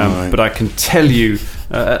that. Right. But I can tell you,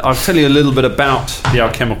 I'll tell you a little bit about the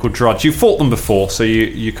alchemical drudge. You fought them before, so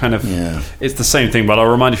you kind of... Yeah. It's the same thing, but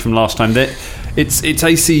I'll remind you from last time that its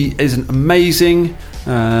AC isn't amazing.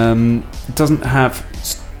 It doesn't have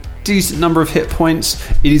a decent number of hit points.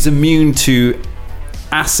 It is immune to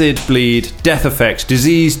acid, bleed, death effects,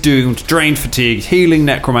 disease, doomed, drained, fatigued, healing,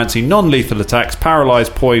 necromancy, non-lethal attacks,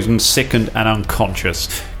 paralyzed, poisoned, sickened, and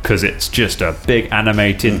unconscious. Because it's just a big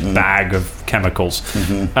animated bag of chemicals.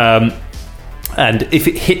 And if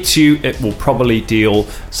it hits you, it will probably deal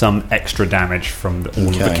some extra damage from all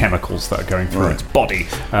of the chemicals that are going through its body.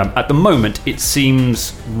 At the moment, it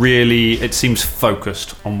seems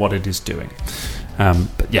focused on what it is doing.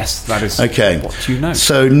 But yes, that is what you know.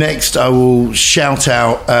 So next I will shout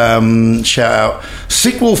out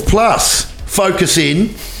Sick Wolf Plus, focus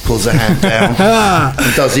in, pulls the hand down,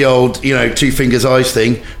 and does the old, two fingers eyes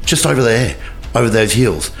thing, just over there, over those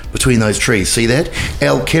hills, between those trees. See that?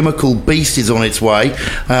 Alchemical beast is on its way.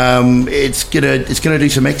 It's gonna do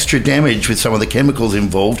some extra damage with some of the chemicals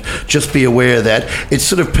involved. Just be aware of that. It's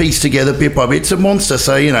sort of pieced together bit by bit. It's a monster,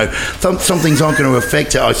 so some things aren't going to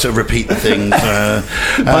affect it. I sort of repeat the things.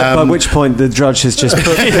 By which point the drudge has just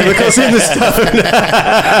put chemicals in the stone.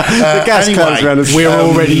 The gas comes around us. We're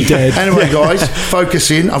already dead. Anyway, guys,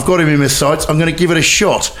 focus in. I've got him in my sights. I'm going to give it a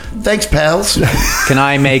shot. Thanks, pals. Can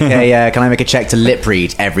I make a check to lip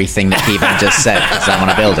read everything that Keevan just said because I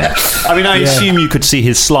want to build it? I mean, I assume you could see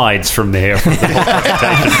his slides from there.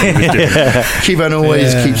 Keevan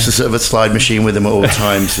always keeps a sort of a slide machine with him at all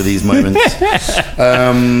times for these moments.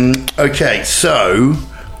 Okay, so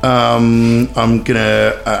I'm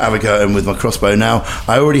gonna have a go at him with my crossbow now.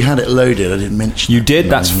 I already had it loaded. I didn't mention you did.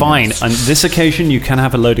 That's fine. On this occasion, you can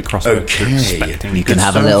have a loaded crossbow. Okay, you can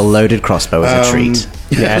have a little loaded crossbow as a treat.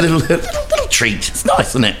 Yeah, a little treat. It's nice,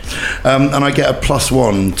 isn't it? And I get a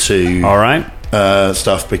 +1 to all right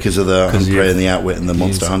stuff because of the Huntray and the Outwit and the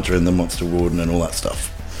Monster Hunter and the Monster Warden and all that stuff.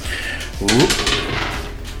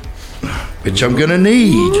 Which I'm gonna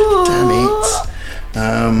need. Damn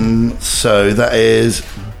it. So that is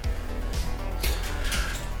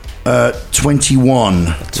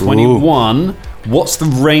 21. 21. Ooh. What's the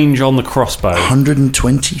range on the crossbow?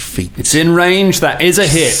 120 feet. It's in range. That is a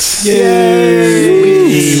hit. Yay!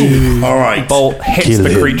 All right. Bolt hits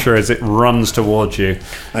the creature as it runs towards you.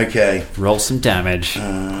 Okay. Roll some damage.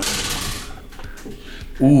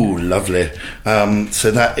 Ooh, lovely. So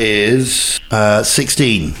that is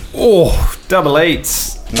 16. Oh, double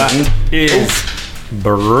eights. That is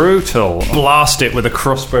brutal. Blast it with a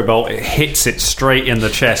crossbow bolt. It hits it straight in the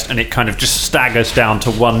chest and it kind of just staggers down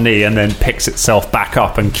to one knee and then picks itself back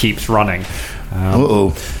up and keeps running.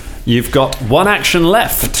 You've got one action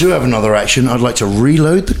left. I do have another action. I'd like to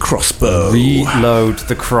reload the crossbow. Reload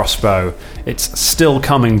the crossbow. It's still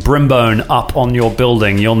coming. Brimbone up on your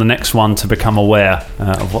building. You're the next one to become aware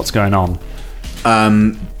of what's going on.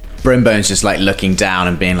 Brimbone's just like looking down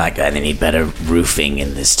and being like, they need better roofing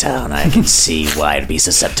in this town. I can see why it'd be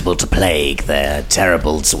susceptible to plague. They're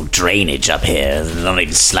terrible sort of drainage up here. They're not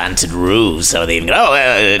even slanted roofs, so they even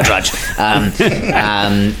go, drudge.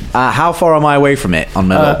 How far am I away from it on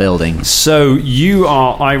my little building? So you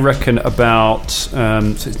are, I reckon, about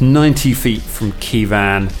so it's 90 feet from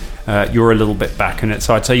Keevan. You're a little bit back in it,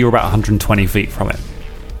 so I'd say you're about 120 feet from it.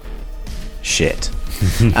 Shit.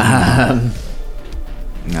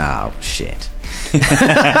 Oh, shit. No,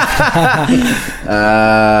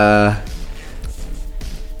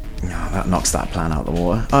 that knocks that plan out of the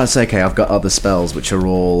water. Oh, it's okay. I've got other spells which are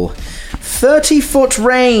all 30-foot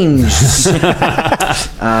range.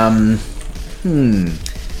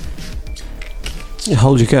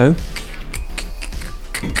 Hold your go.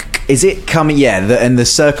 Is it coming? Yeah, in the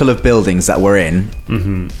circle of buildings that we're in.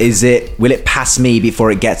 Mm-hmm. Will it pass me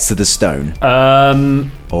before it gets to the stone?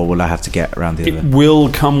 Or will I have to get around the other? It will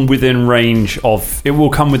come within range of. It will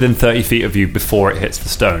come within 30 feet of you before it hits the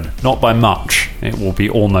stone. Not by much. It will be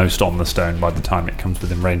almost on the stone by the time it comes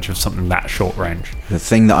within range of something that short range. The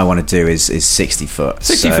thing that I want to do is 60 foot.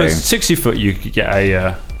 60 foot. You could get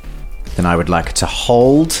a. Then I would like to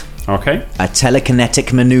hold. Okay. A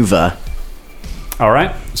telekinetic maneuver. All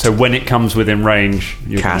right. So when it comes within range,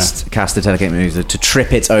 you cast the telekinetic maneuver to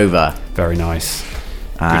trip it over. Very nice.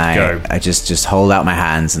 I just hold out my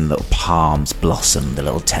hands and little palms blossom, the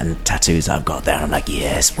little 10 tattoos I've got there. I'm like,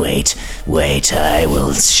 yes, wait, I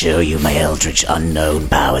will show you my eldritch unknown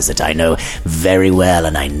powers that I know very well,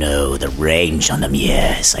 and I know the range on them.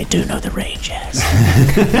 Yes, I do know the range, yes.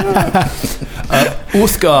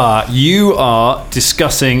 Uthgar, you are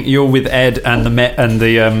discussing, you're with Ed and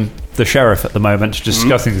the sheriff at the moment,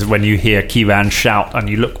 discussing this when you hear Kivan shout, and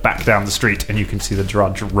you look back down the street and you can see the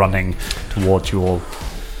drudge running towards you all.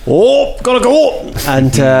 Oh, gotta go!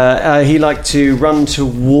 And he like to run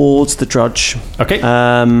towards the drudge. Okay.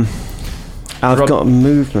 I've got a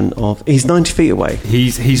movement of... He's 90 feet away.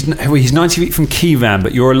 He's 90 feet from Kivan,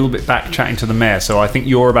 but you're a little bit back chatting to the mayor, so I think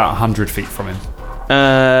you're about 100 feet from him.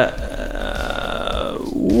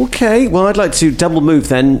 Okay, well, I'd like to double move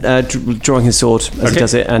then, drawing his sword as he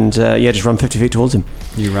does it, and just run 50 feet towards him.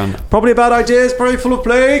 You run. Probably a bad idea, it's probably full of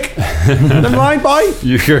plague. Never mind, bye.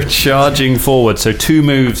 You're charging forward, so two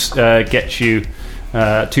moves get you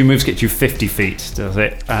 50 feet, does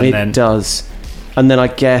it? And it does. And then I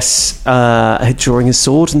guess drawing his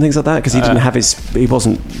sword and things like that, because he didn't have his... He was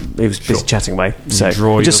busy chatting away.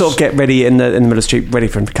 So just sort of get ready in the middle of the street, ready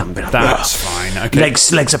for him to come. That's fine. Okay.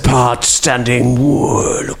 Legs apart, standing,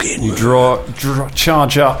 looking. You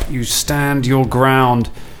charge up, you stand your ground.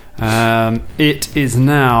 It is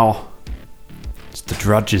now... It's the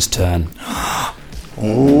drudge's turn.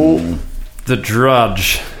 Oh. The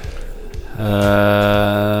drudge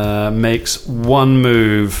makes one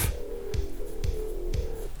move.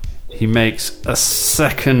 He makes a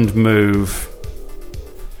second move.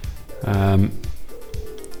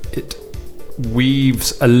 It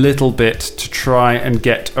weaves a little bit to try and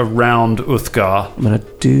get around Uthgar. I mean, I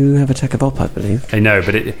do have attack of op, I believe. I know,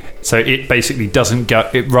 but it basically doesn't go.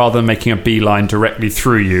 It, rather than making a beeline directly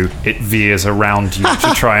through you, it veers around you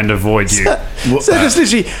to try and avoid you. So just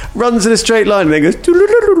literally runs in a straight line and then goes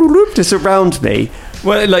just around me.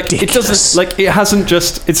 Well, it doesn't, it hasn't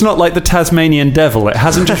just, it's not like the Tasmanian devil. It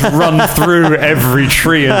hasn't just run through every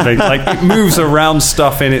tree and things. It moves around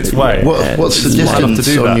stuff in its way. What's the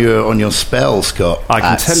distance on your spell, Scott? I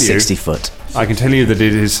can tell you 60 foot. I can tell you that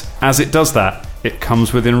it is, as it does that, it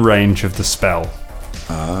comes within range of the spell.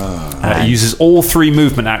 It uses all 3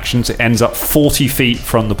 movement actions. It ends up 40 feet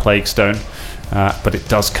from the Plaguestone, but it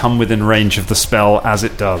does come within range of the spell as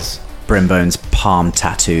it does. Brimbone's palm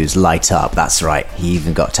tattoos light up. That's right. He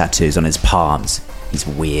even got tattoos on his palms. He's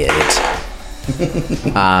weird.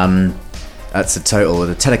 That's a total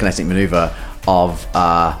with a telekinetic maneuver of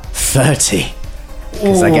 30.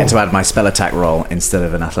 Because I get to add my spell attack roll instead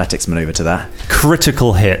of an athletics maneuver to that.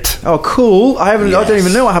 Critical hit. Oh, cool. I don't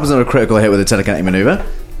even know what happens on a critical hit with a telekinetic maneuver.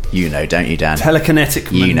 You know, don't you, Dan?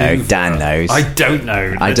 Telekinetic maneuver. You know, Dan knows. I don't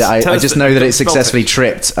know. I just know that it's successfully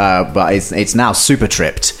tripped, but it's now super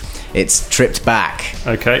tripped. It's tripped back.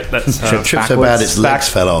 Okay, let's tripped so bad its legs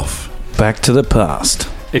fell off. Back to the past.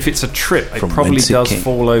 If it's a trip, it probably does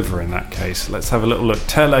fall over in that case. Let's have a little look.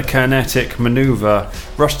 Telekinetic maneuver.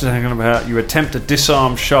 Rush to hang about. You attempt a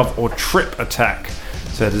disarm, shove, or trip attack.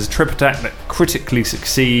 So there's a trip attack that critically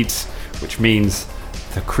succeeds, which means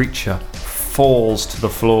the creature falls to the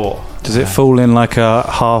floor. Does it fall in like a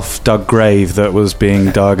half-dug grave that was being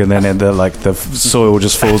dug, and then the soil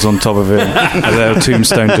just falls on top of it, and then a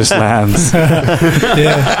tombstone just lands?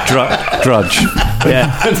 Yeah, drudge.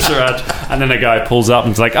 Yeah, drudge. And then a guy pulls up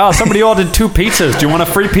and is like, somebody ordered 2 pizzas. Do you want a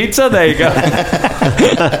free pizza? There you go.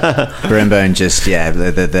 Brimbone just,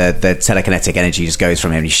 the telekinetic energy just goes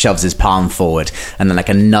from him. He shoves his palm forward, and then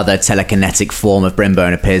another telekinetic form of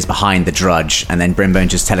Brimbone appears behind the drudge, and then Brimbone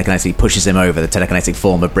just telekinetically pushes him over, the telekinetic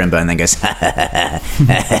form of Brimbone, and then goes,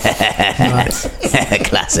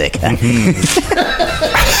 classic.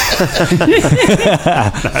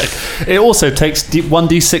 It also takes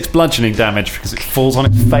 1d6 bludgeoning damage because it falls on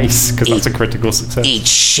its face, because that's a critical success. Eat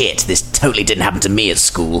shit. This totally didn't happen to me at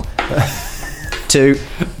school. 2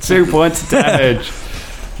 points of damage.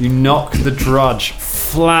 You knock the drudge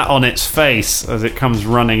flat on its face as it comes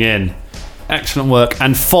running in. Excellent work.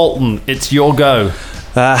 And Fulton, it's your go.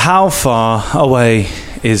 How far away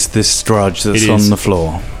is this drudge that's on the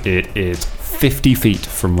floor? It is 50 feet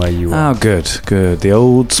from where you are. Oh, good. The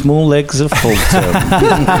old small legs of Fulton.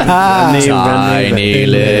 Tiny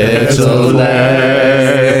little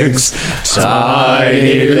legs.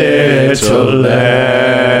 Tiny little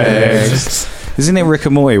legs. Isn't it Rick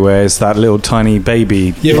and Morty where it's that little tiny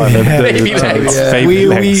baby? Baby legs. Baby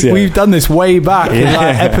legs, yeah. We've done this way back in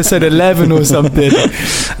episode 11 or something.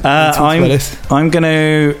 I'm going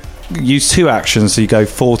to use 2 actions, so you go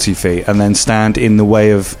 40 feet and then stand in the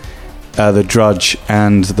way of the drudge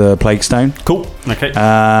and the Plaguestone. Cool. Okay.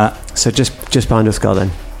 So just behind Uthgar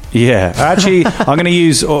then. Yeah, actually, I'm going to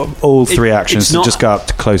use all three actions to just go up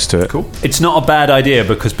close to it. Cool. It's not a bad idea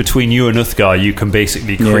because between you and Uthgar, you can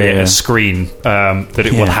basically create a screen that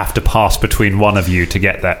it will have to pass between one of you to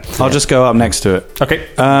get that. I'll just go up next to it. Okay.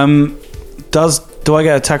 Do I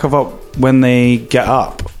get attack of up when they get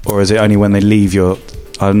up, or is it only when they leave your?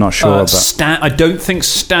 I'm not sure. I don't think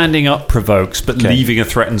standing up provokes, but leaving a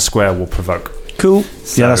threatened square will provoke. Cool.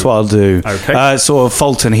 So, that's what I'll do. Okay. Sort of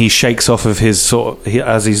Fulton, he shakes off of his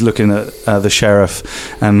as he's looking at the sheriff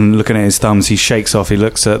and looking at his thumbs. He shakes off. He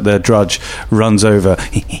looks at the drudge, runs over,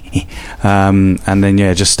 and then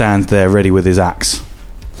just stands there ready with his axe.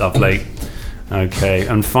 Lovely. Okay,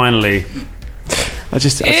 and finally,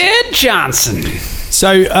 Ed Johnson. So,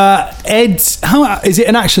 Ed, how is it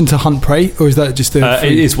an action to hunt prey, or is that just a?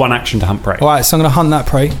 It is one action to hunt prey. All right, so I'm going to hunt that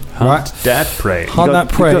prey. Hunt that prey. Hunt that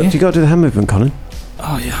prey. You got to do the hand movement, Colin.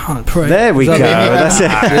 Oh yeah, hunt prey. There we go. That's it.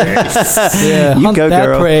 Yeah, you hunt go, that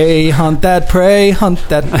girl. prey. Hunt that prey. Hunt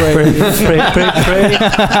that prey.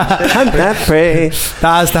 Hunt that prey. That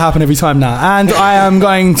has to happen every time now. And I am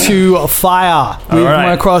going to fire with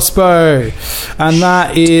my crossbow, and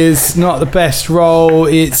that is not the best roll.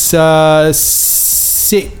 It's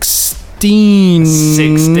 16.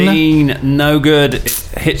 16, no good. It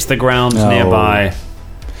hits the ground nearby.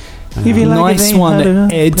 Nice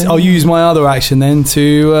one, Ed. I'll use my other action then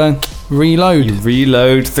to reload. You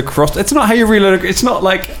reload the cross. It's not how you reload. It's not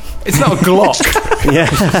a Glock.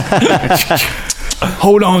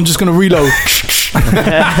 Hold on, I'm just going to reload.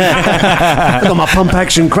 I got my pump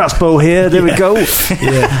action crossbow here. There we go.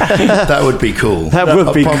 That would be cool. That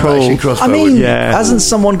would be cool. I mean, hasn't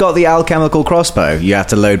someone got the alchemical crossbow? You have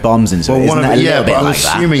to load bombs into it. Isn't that a little bit but I'm like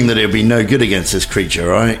assuming that it would be no good against this creature,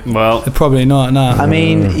 right? Well, probably not. No. I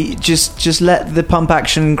mean, just let the pump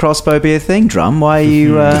action crossbow be a thing. Drum. Why are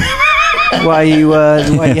you? Why are you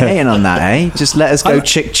hating on that, eh? Just let us go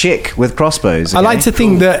chick with crossbows. I like to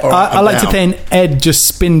think that I like to think Ed just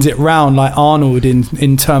spins it round like Arnold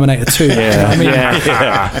in Terminator 2.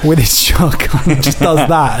 With his shotgun, just does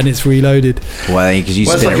that and it's reloaded. Well, because you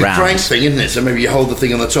it's spin like it round. a crank thing, isn't it? So maybe you hold the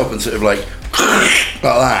thing on the top and sort of like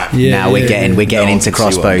that. Now we're getting into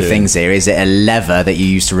crossbow things here. Is it a lever that you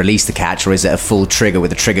use to release the catch, or is it a full trigger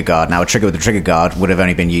with a trigger guard? Now, a trigger with a trigger guard would have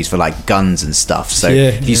only been used for like guns and stuff. So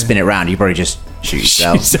if you spin it around, you probably just shoot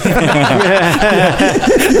yourself.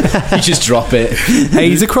 You just drop it. Hey,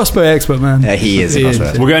 he's a crossbow expert, man. He is a crossbow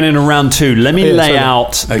expert. We're going into round 2. Let me lay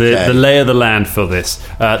out the lay of the land for this.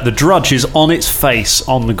 The drudge is on its face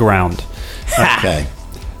on the ground. Okay.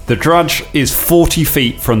 The drudge is 40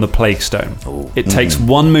 feet from the Plaguestone. It takes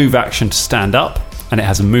one move action to stand up, and it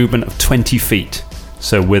has a movement of 20 feet.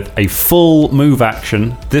 So with a full move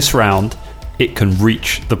action this round, it can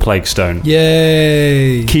reach the Plaguestone.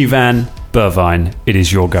 Yay! Keyvan, Burvine, it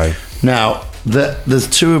is your go. Now, there's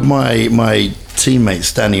two of my teammates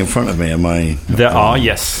standing in front of me. Am I? There are,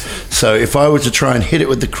 yes. So if I were to try and hit it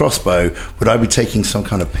with the crossbow, would I be taking some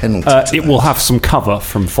kind of penalty? It will have some cover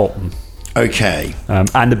from Fulton. Okay.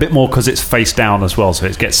 And a bit more because it's face down as well, so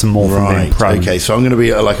it gets some more from being prone. Okay, so I'm going to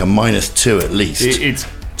be at like a -2 at least. It's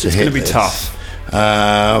going to be tough.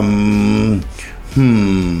 I'm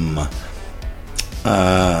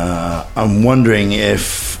wondering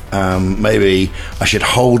if maybe I should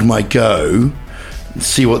hold my go and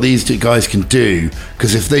see what these two guys can do,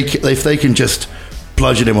 because if they can just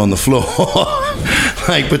bludgeon him on the floor,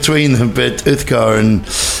 like between them, but Uthgar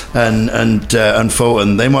and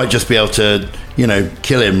Fulton, they might just be able to,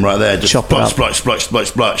 kill him right there. Just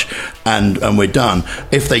splotch, and we're done.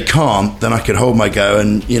 If they can't, then I could hold my go,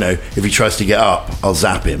 and if he tries to get up, I'll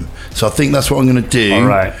zap him. So I think that's what I'm going to do. All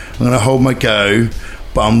right. I'm going to hold my go,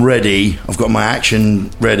 but I'm ready. I've got my action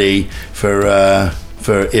ready for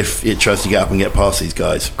if it tries to get up and get past these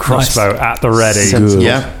guys. Crossbow at the ready. Good.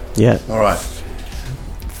 Yeah. All right.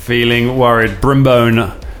 Feeling worried.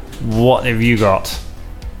 Brimbone, what have you got?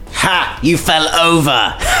 Ha! You fell over.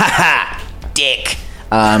 Ha ha! Dick.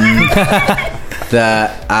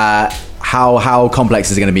 How complex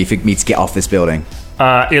is it going to be for me to get off this building?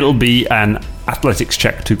 It'll be an athletics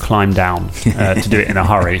check to climb down, to do it in a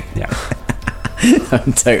hurry. Yeah.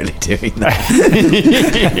 I'm totally doing that.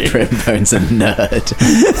 Brimbone's a nerd.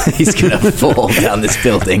 He's going to fall down this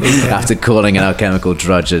building after calling an alchemical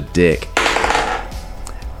drudge a dick.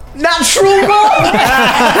 Natural one!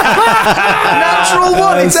 Natural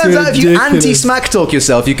one! It turns out if you anti-smack talk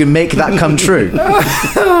yourself, you can make that come true.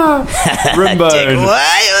 Brimbone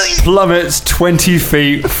plummets 20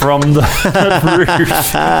 feet from the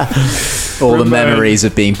roof. All the memories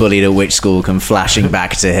of being bullied at witch school come flashing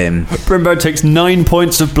back to him. Brimbo takes 9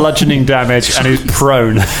 points of bludgeoning damage and is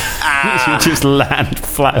prone. You just land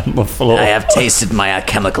flat on the floor. I have tasted my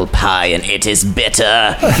alchemical pie and it is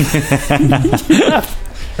bitter.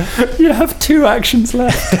 You have 2 actions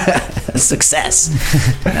left. Success.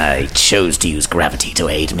 I chose to use gravity to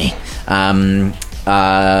aid me.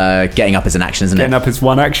 Getting up is an action, isn't Getting it? up is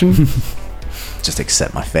 1 action. Just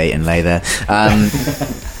accept my fate and lay there.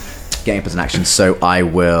 Getting up is an action, so I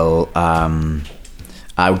will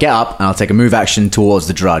get up and I'll take a move action towards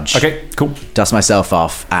the drudge. Okay, cool. Dust myself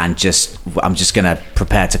off and I'm just gonna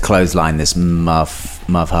prepare to clothesline this Muff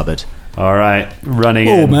Hubbard. All right, running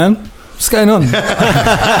Oh, in. man. What's going on? Do you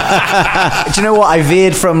know what? I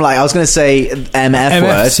veered from I was going to say MF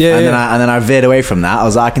word, yeah, and yeah. then I veered away from that. I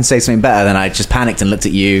was like, I can say something better. Then I just panicked and looked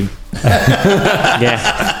at you.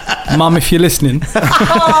 Yeah. Mum, if you're listening. Sorry,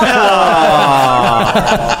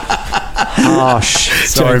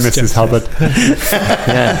 Mrs. Hubbard.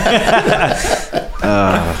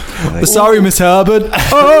 Sorry, Miss Hubbard.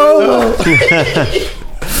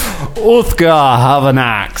 Uthgar, have an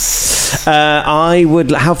axe. I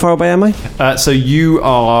would. How far away am I? So you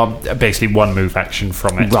are basically 1 move action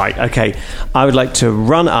from it. Right. Okay. I would like to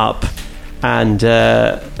run up and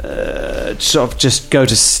sort of just go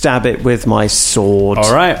to stab it with my sword.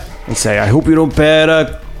 All right. And say, I hope you don't bear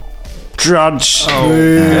a drudge. Those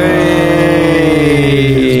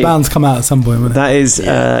bounds come out at some point. Won't they? That is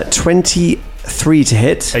 23 to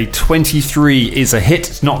hit. A 23 is a hit.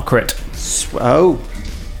 It's not crit. Oh.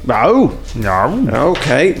 No.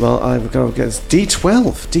 Okay. Well, I've got to get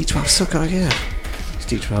D12. D12. So yeah. It's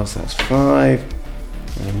D12. So that's 5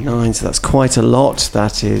 and 9. So that's quite a lot.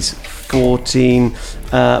 That is 14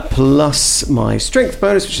 plus my strength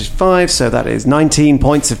bonus, which is 5. So that is 19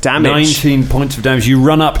 points of damage. 19 points of damage. You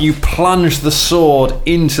run up, you plunge the sword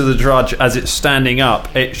into the drudge as it's standing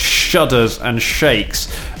up. It shudders and shakes,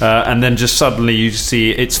 and then just suddenly you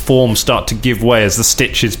see its form start to give way as the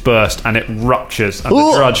stitches burst and it ruptures, and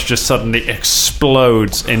the drudge just suddenly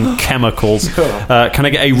explodes in chemicals. Can I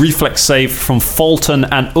get a reflex save from Fulton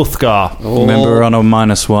and Uthgar? Remember, we're on a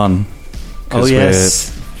 -1. Oh,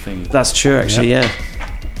 yes. That's true, actually, yeah.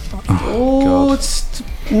 Oh, it's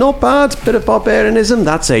not bad. Bit of barbarianism.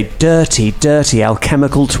 That's a dirty, dirty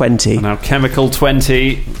alchemical 20. Now, chemical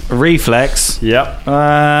 20. Reflex. Yep.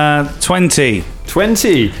 20.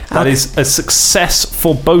 20. That is a success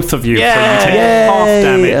for both of you. Yay! So you take half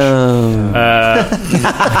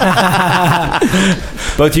damage.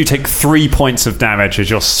 Both of you take 3 points of damage as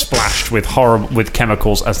you're splashed with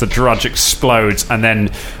chemicals as the drudge explodes, and then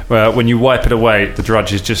when you wipe it away, the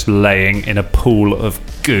drudge is just laying in a pool of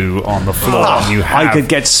goo on the floor. And you have I could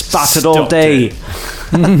get spattered all day.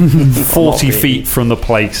 40 feet from the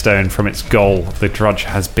Plaguestone, from its goal, the drudge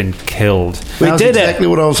has been killed. That's exactly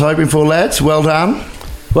what I was hoping for, lads. Well done.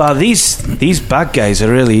 Well, these bad guys are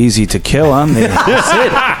really easy to kill, aren't they?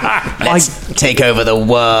 Let's take over the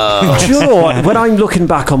world. Do you know what? When I'm looking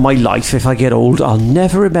back on my life, if I get old, I'll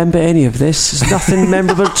never remember any of this. There's nothing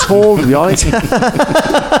memorable at all, to be honest.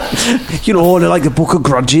 You know, like the Book of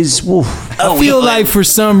Grudges. Woof. I feel like for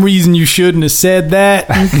some reason you shouldn't have said that.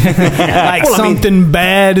 Like something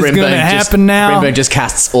bad is going to happen now. Brimbo just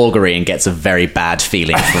casts augury and gets a very bad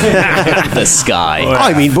feeling from the sky.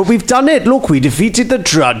 I mean, but we've done it. Look, we defeated the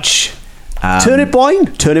drudge. Turn it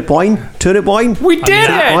blind. Turn it blind. Turn it blind. We did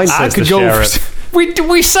it! Says the sheriff.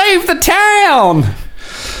 We saved the town!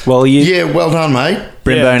 Well, Yeah, well done, mate.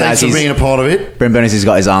 Brimbone, Thanks for being a part of it. Brimbone, as he's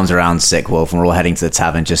got his arms around Sick Wolf and we're all heading to the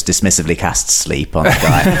tavern, just dismissively casts sleep on the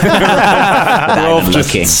guy. Without Rolf even just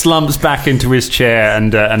looking. slumps back into his chair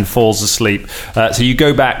and falls asleep. So you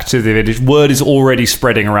go back to the village. Word is already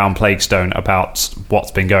spreading around Plaguestone about what's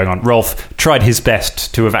been going on. Rolf tried his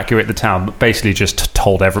best to evacuate the town, but basically just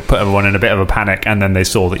put everyone in a bit of a panic, and then they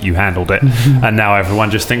saw that you handled it, and now everyone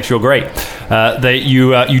just thinks you're great.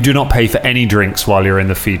 You do not pay for any drinks while you're in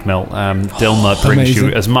the feed mill. Dilma brings you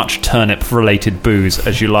as much turnip-related booze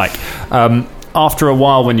as you like. After a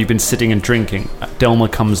while, when you've been sitting and drinking, Delma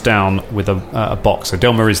comes down with a box. So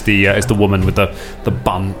Delma is the woman with the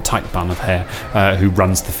tight bun of hair, who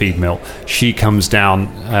runs the feed mill. She comes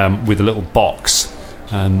down with a little box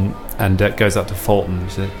and goes up to Fulton and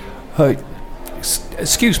says, "Hey,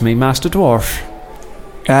 excuse me, Master Dwarf.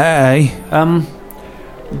 Hey.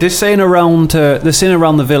 They're saying around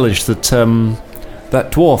the village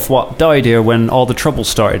that dwarf what died here when all the trouble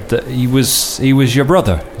started, that he was your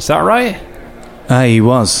brother. Is that right?" He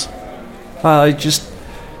was. You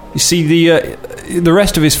see the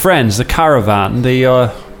rest of his friends, the caravan, they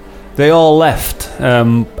all left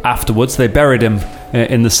afterwards. They buried him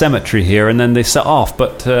in the cemetery here, and then they set off.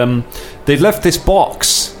 But they'd left this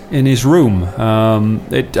box in his room.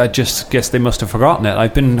 I just guess they must have forgotten it.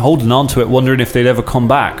 I've been holding on to it, wondering if they'd ever come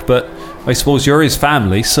back. But I suppose you're his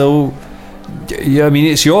family, so yeah, I mean,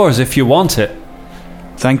 it's yours if you want it.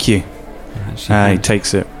 Thank you. He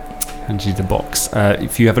takes it. Hands you the box.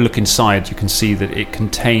 If you have a look inside, you can see that it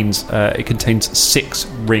contains 6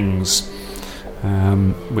 rings,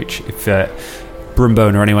 which if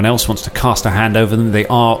Brimbone or anyone else wants to cast a hand over them, they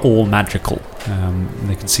are all magical.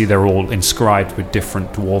 They can see they're all inscribed with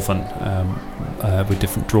different dwarven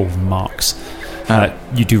marks.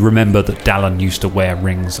 You do remember that Dallin used to wear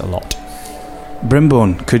rings a lot.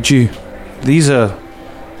 Brimbone, could you? These are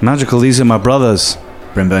magical. These are my brothers.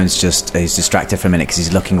 Brimbone's he's distracted for a minute because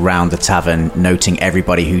he's looking round the tavern, noting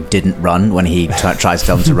everybody who didn't run when he tries to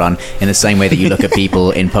tell them to run, in the same way that you look at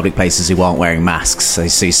people in public places who aren't wearing masks. So he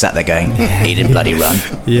sat there going, he didn't bloody run.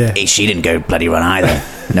 Yeah. She didn't go bloody run either.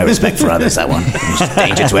 No respect for others, that one.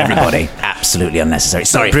 Danger to everybody. Absolutely unnecessary.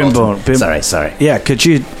 Sorry, Brimbone. Sorry. Yeah, could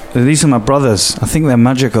you? These are my brothers. I think they're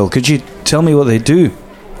magical. Could you tell me what they do?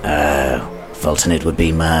 Fulton, it would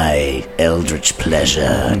be my eldritch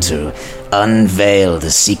pleasure to unveil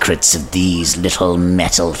the secrets of these little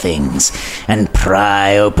metal things and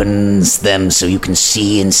pry open them so you can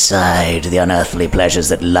see inside the unearthly pleasures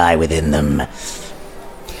that lie within them.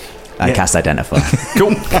 I cast Identify.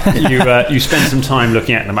 Cool. You spend some time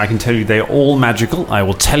looking at them. I can tell you they're all magical. I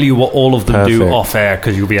will tell you what all of them do off air,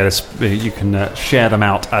 because you'll be able to. You can share them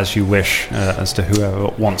out as you wish, as to whoever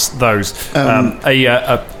wants those.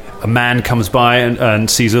 A man comes by and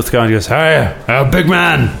sees Uthgar and goes, "Hey, big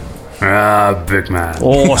man." Big man.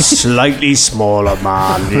 Oh, slightly smaller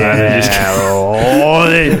man.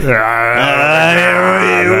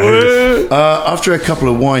 After a couple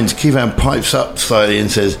of wines, Kivan pipes up slightly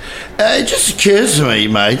and says, "It just occurs to me,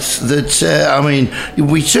 mates, that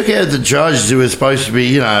we took out the judge who was supposed to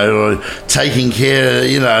be, taking care,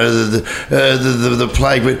 the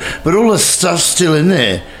plague, but all the stuff's still in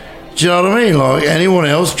there. Do you know what I mean? Like, anyone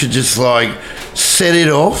else could just, set it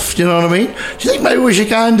off. Do you know what I mean? Do you think maybe we should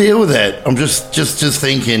go and deal with that? I'm just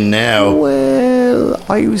thinking now." Well,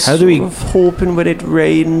 I was hoping when it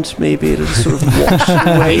rained, maybe it'll sort of wash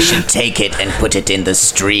away. We should take it and put it in the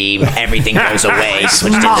stream. Everything goes away.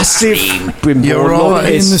 Put it in the stream. You're right.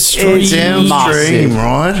 In the stream. It's downstream,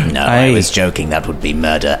 right? No, I was joking. That would be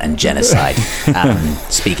murder and genocide.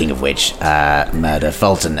 Speaking of which, murder.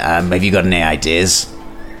 Fulton, have you got any ideas?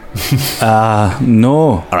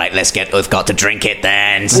 No. All right, let's get Uthgar to drink it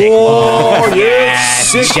then. Oh,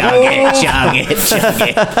 yes. Chug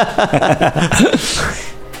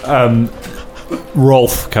it.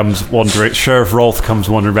 Rolf comes wandering. Sheriff Rolf comes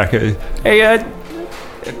wandering back. Hey,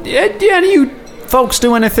 any you folks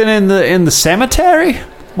do anything in the cemetery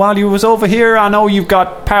while you was over here? I know you've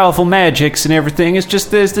got powerful magics and everything. It's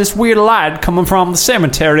just there's this weird light coming from the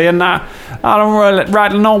cemetery, and I don't really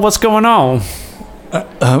rightly know what's going on.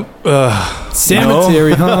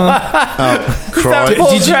 Cemetery, huh? Christ.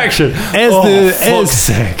 Distraction.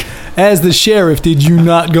 As the sheriff, did you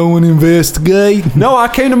not go and investigate? No, I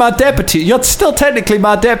came to my deputy. You're still technically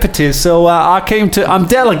my deputy, so I'm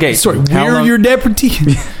delegating. Sorry, we're your deputy?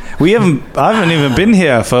 I haven't even been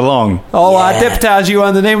here for long. Oh, I deputize you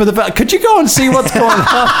on the name of the... Could you go and see what's going on?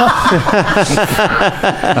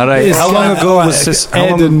 All right. How long ago was this?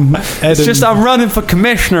 It's just I'm running for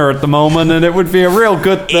commissioner at the moment, and it would be a real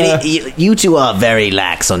good... You two are very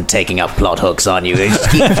lax on taking up plot hooks, aren't you? They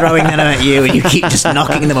just keep throwing them at you, and you keep just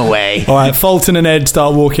knocking them away. All right, Fulton and Ed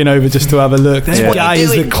start walking over just to have a look. This guy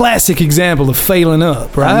is the classic example of failing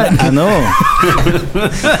up, right? I know.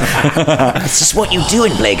 It's just what you do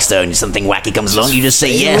in Plaguestone. Something wacky comes along, you just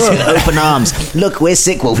say yes with open arms. Look, we're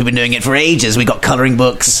Sickwolf. We've been doing it for ages. We got colouring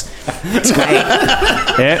books. It's great.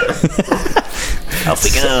 Yeah. Off we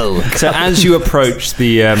go. So as you approach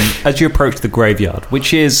the graveyard,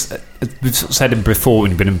 which is, as we've said before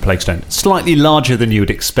when you've been in Plaguestone, slightly larger than you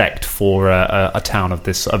would expect for a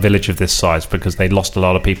village of this size, because they lost a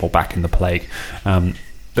lot of people back in the plague.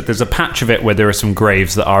 But there's a patch of it where there are some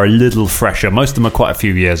graves that are a little fresher. Most of them are quite a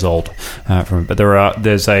few years old. But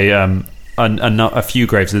there's a few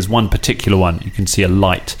graves. There's one particular one. You can see a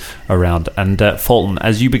light around. And Fulton,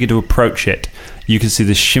 as you begin to approach it, you can see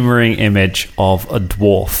the shimmering image of a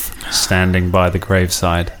dwarf standing by the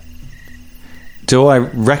graveside. Do I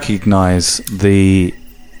recognise the...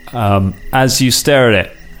 As you stare at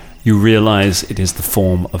it, you realise it is the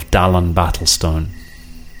form of Dallin Battlestone.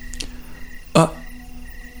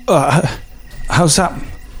 How's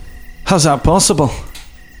that possible?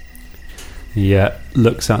 Yeah,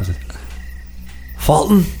 looks at it.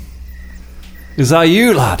 Fulton? Is that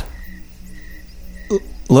you, lad?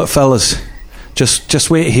 Look, fellas, just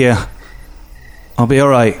wait here. I'll be all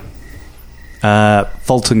right.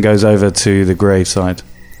 Fulton goes over to the graveside.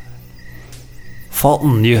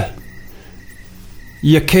 Fulton, you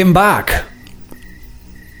came back.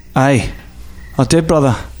 Aye, I did,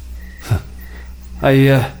 brother.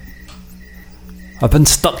 I've been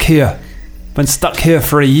stuck here. Been stuck here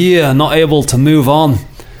for a year, not able to move on.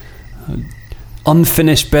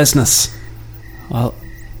 Unfinished business.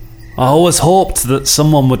 I always hoped that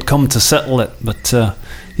someone would come to settle it, but I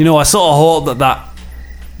sort of hoped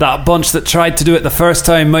that bunch that tried to do it the first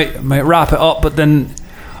time might wrap it up, but then,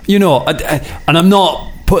 and I'm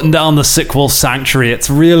not putting down the Sick Wolf Sanctuary. It's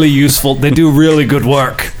really useful. They do really good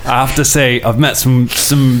work. I have to say, I've met some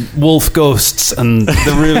wolf ghosts, and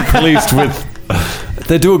they're really pleased with.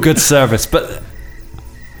 They do a good service, but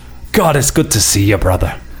God, it's good to see you,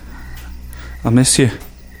 brother. I miss you.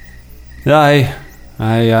 I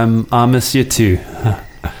miss you too.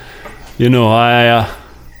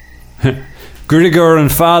 Grigor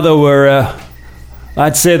and Father were.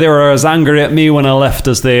 I'd say they were as angry at me when I left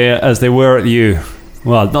as they were at you.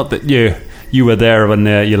 Well, not that you were there when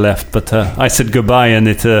you left, but I said goodbye, and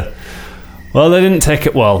it. Well, they didn't take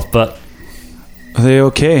it well, but are they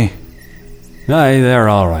okay? Aye, they're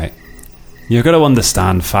all right. You got to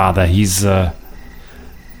understand, Father. He's nae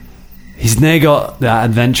got that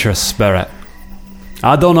adventurous spirit.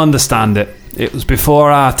 I don't understand it. It was before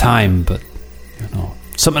our time, but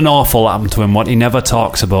something awful happened to him. What he never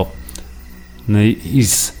talks about. And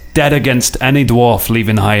he's dead against any dwarf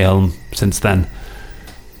leaving High Helm since then.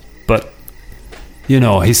 But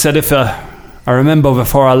he said if I remember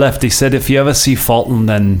before I left, he said if you ever see Fulton,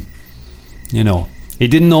 then he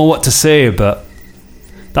didn't know what to say, but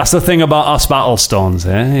that's the thing about us Battlestones,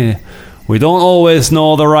 eh? We don't always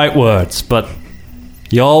know the right words, but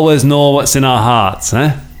you always know what's in our hearts,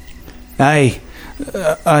 eh? Aye.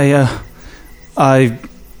 I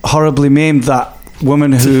horribly maimed that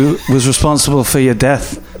woman who was responsible for your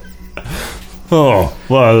death. Oh,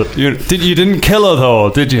 well, you didn't kill her though,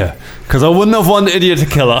 did you? Because I wouldn't have wanted you to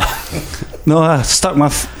kill her. No, I stuck my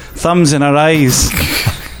thumbs in her eyes.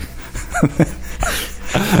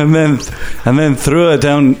 and then threw her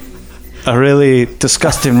down a really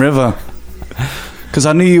disgusting river. Because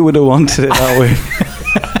I knew you would have wanted it that way.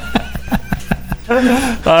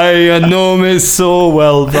 I know me so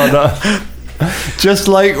well, brother. Just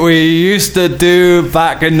like we used to do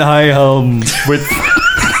back in High Helm with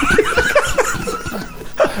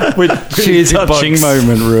cheesy touching bugs.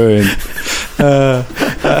 Moment ruined. The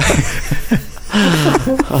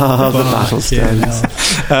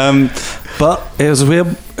Battlestones. But it was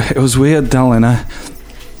weird. It was weird, darling. I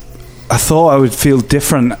thought I would feel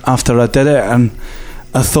different after I did it, and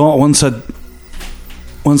I thought once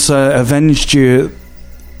I avenged you,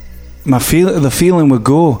 the feeling would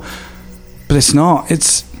go. But it's not. I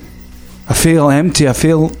feel empty. I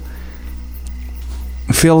feel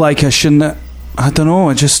like I shouldn't. I don't know.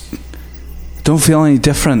 I just don't feel any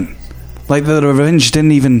different. Like the revenge it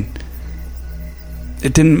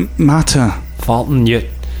didn't matter. Fulton, you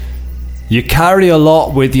carry a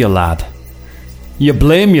lot with you, lad. You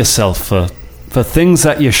blame yourself for things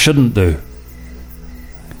that you shouldn't do.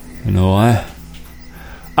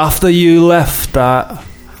 After you left, I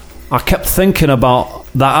kept thinking about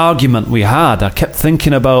that argument we had. I kept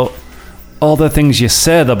thinking about all the things you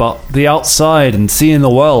said about the outside and seeing the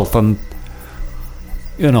world, and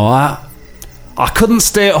I couldn't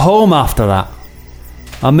stay at home after that.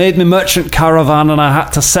 I made my merchant caravan, and I had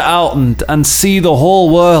to set out and see the whole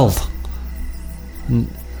world.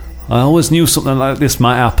 And I always knew something like this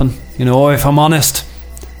might happen. If I'm honest,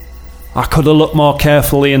 I could have looked more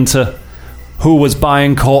carefully into who was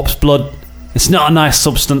buying corpse blood. It's not a nice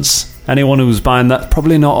substance. Anyone who's buying that,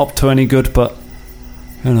 probably not up to any good, but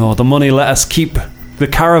the money let us keep the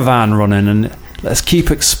caravan running and let us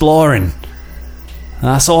keep exploring. And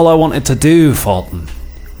that's all I wanted to do, Fulton.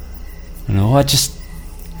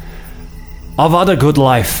 I've had a good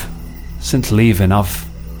life since leaving. I've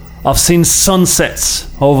seen sunsets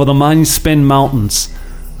over the Mindspin Mountains.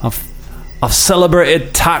 I've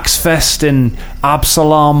celebrated Tax Fest in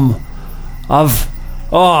Absalom.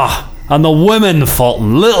 And the women,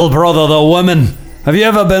 Fulton. Little brother, the women. Have you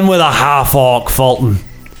ever been with a half-orc, Fulton?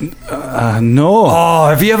 No. Oh,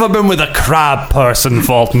 have you ever been with a crab person,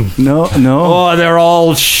 Fulton? No. Oh, they're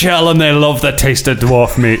all shell and they love the taste of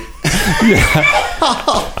dwarf meat.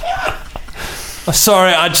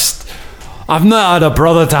 Sorry, I've not had a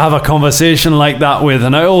brother to have a conversation like that with,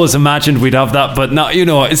 and I always imagined we'd have that, but now,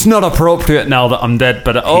 it's not appropriate now that I'm dead,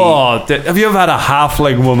 but have you ever had a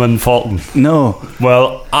halfling woman, Fulton? No.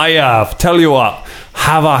 Well, I have. Tell you what,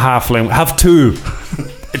 have a halfling, have two.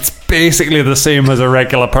 basically the same as a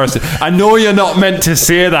regular person. I know you're not meant to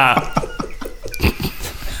say that.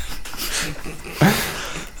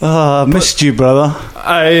 I missed you, brother.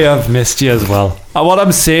 I have missed you as well. What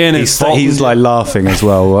I'm saying is... He's like laughing as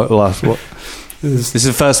well. This is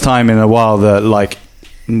the first time in a while that, like,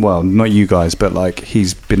 well, not you guys, but like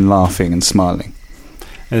he's been laughing and smiling.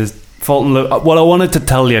 Fulton, look, what I wanted to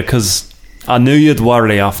tell you, because I knew you'd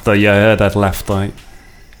worry after you heard I'd left, like,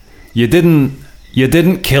 you didn't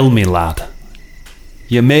kill me, lad.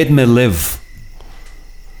 You made me live.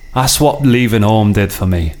 That's what leaving home did for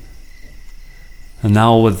me. And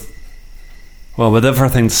now with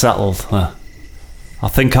everything settled, I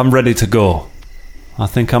think I'm ready to go. I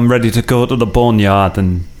think I'm ready to go to the boneyard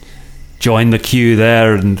and join the queue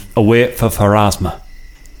there and await for Pharasma.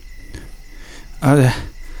 Okay.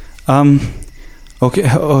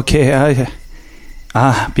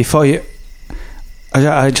 Before you,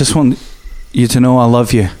 I just want you to know I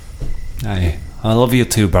love you. Aye, I love you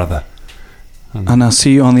too, brother. And I'll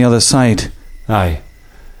see you on the other side. Aye.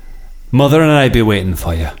 Mother and I be waiting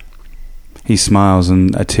for you. He smiles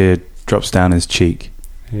and a tear drops down his cheek.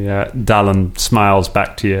 Yeah, Dallin smiles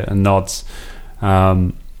back to you and nods.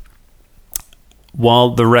 While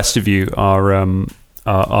the rest of you are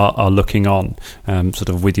looking on, sort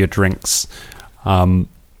of with your drinks,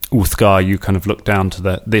 Uthgar, you kind of look down to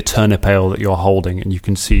the turnip ale that you're holding, and you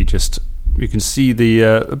can see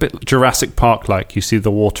the a bit Jurassic Park like. You see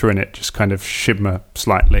the water in it just kind of shimmer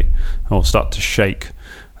slightly or start to shake.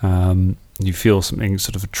 You feel something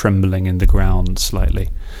sort of trembling in the ground slightly.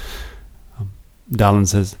 Dallin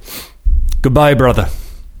says, "Goodbye, brother.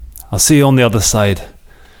 I'll see you on the other side."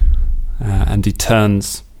 And he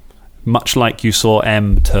turns, much like you saw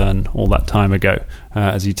M turn all that time ago,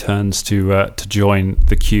 as he turns to join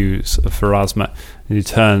the queues of Pharasma. And he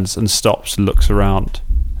turns and stops, looks around,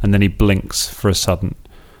 and then he blinks for a sudden,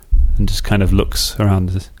 and just kind of looks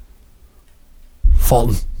around.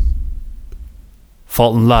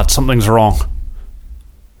 Fulton, lad, something's wrong.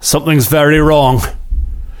 Something's very wrong.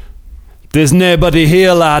 There's nobody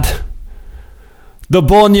here, lad. The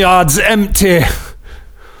boneyard's empty.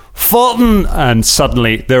 Fulton! And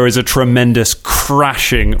suddenly there is a tremendous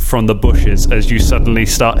crashing from the bushes as you suddenly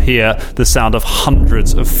start hear the sound of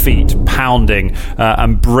hundreds of feet pounding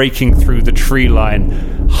and breaking through the tree line.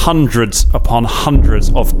 Hundreds upon hundreds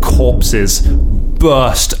of corpses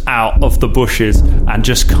burst out of the bushes and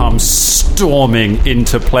just come storming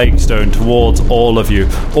into Plaguestone towards all of you.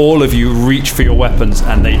 All of you reach for your weapons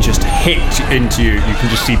and they just hit into you. You can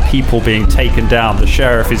just see people being taken down. The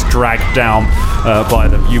sheriff is dragged down by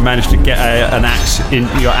them. You manage to get an axe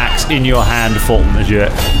in your hand, Fulton,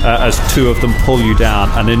 as two of them pull you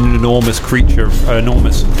down, and an enormous creature,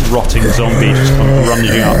 enormous rotting zombie just comes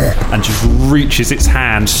rummaging up and just reaches its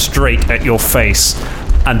hand straight at your face.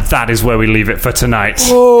 And that is where we leave it for tonight.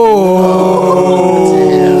 Oh.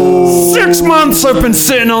 6 months I've been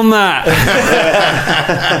sitting on that.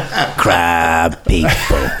 Crab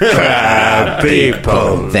people.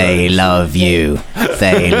 They love you.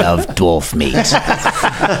 They love dwarf meat.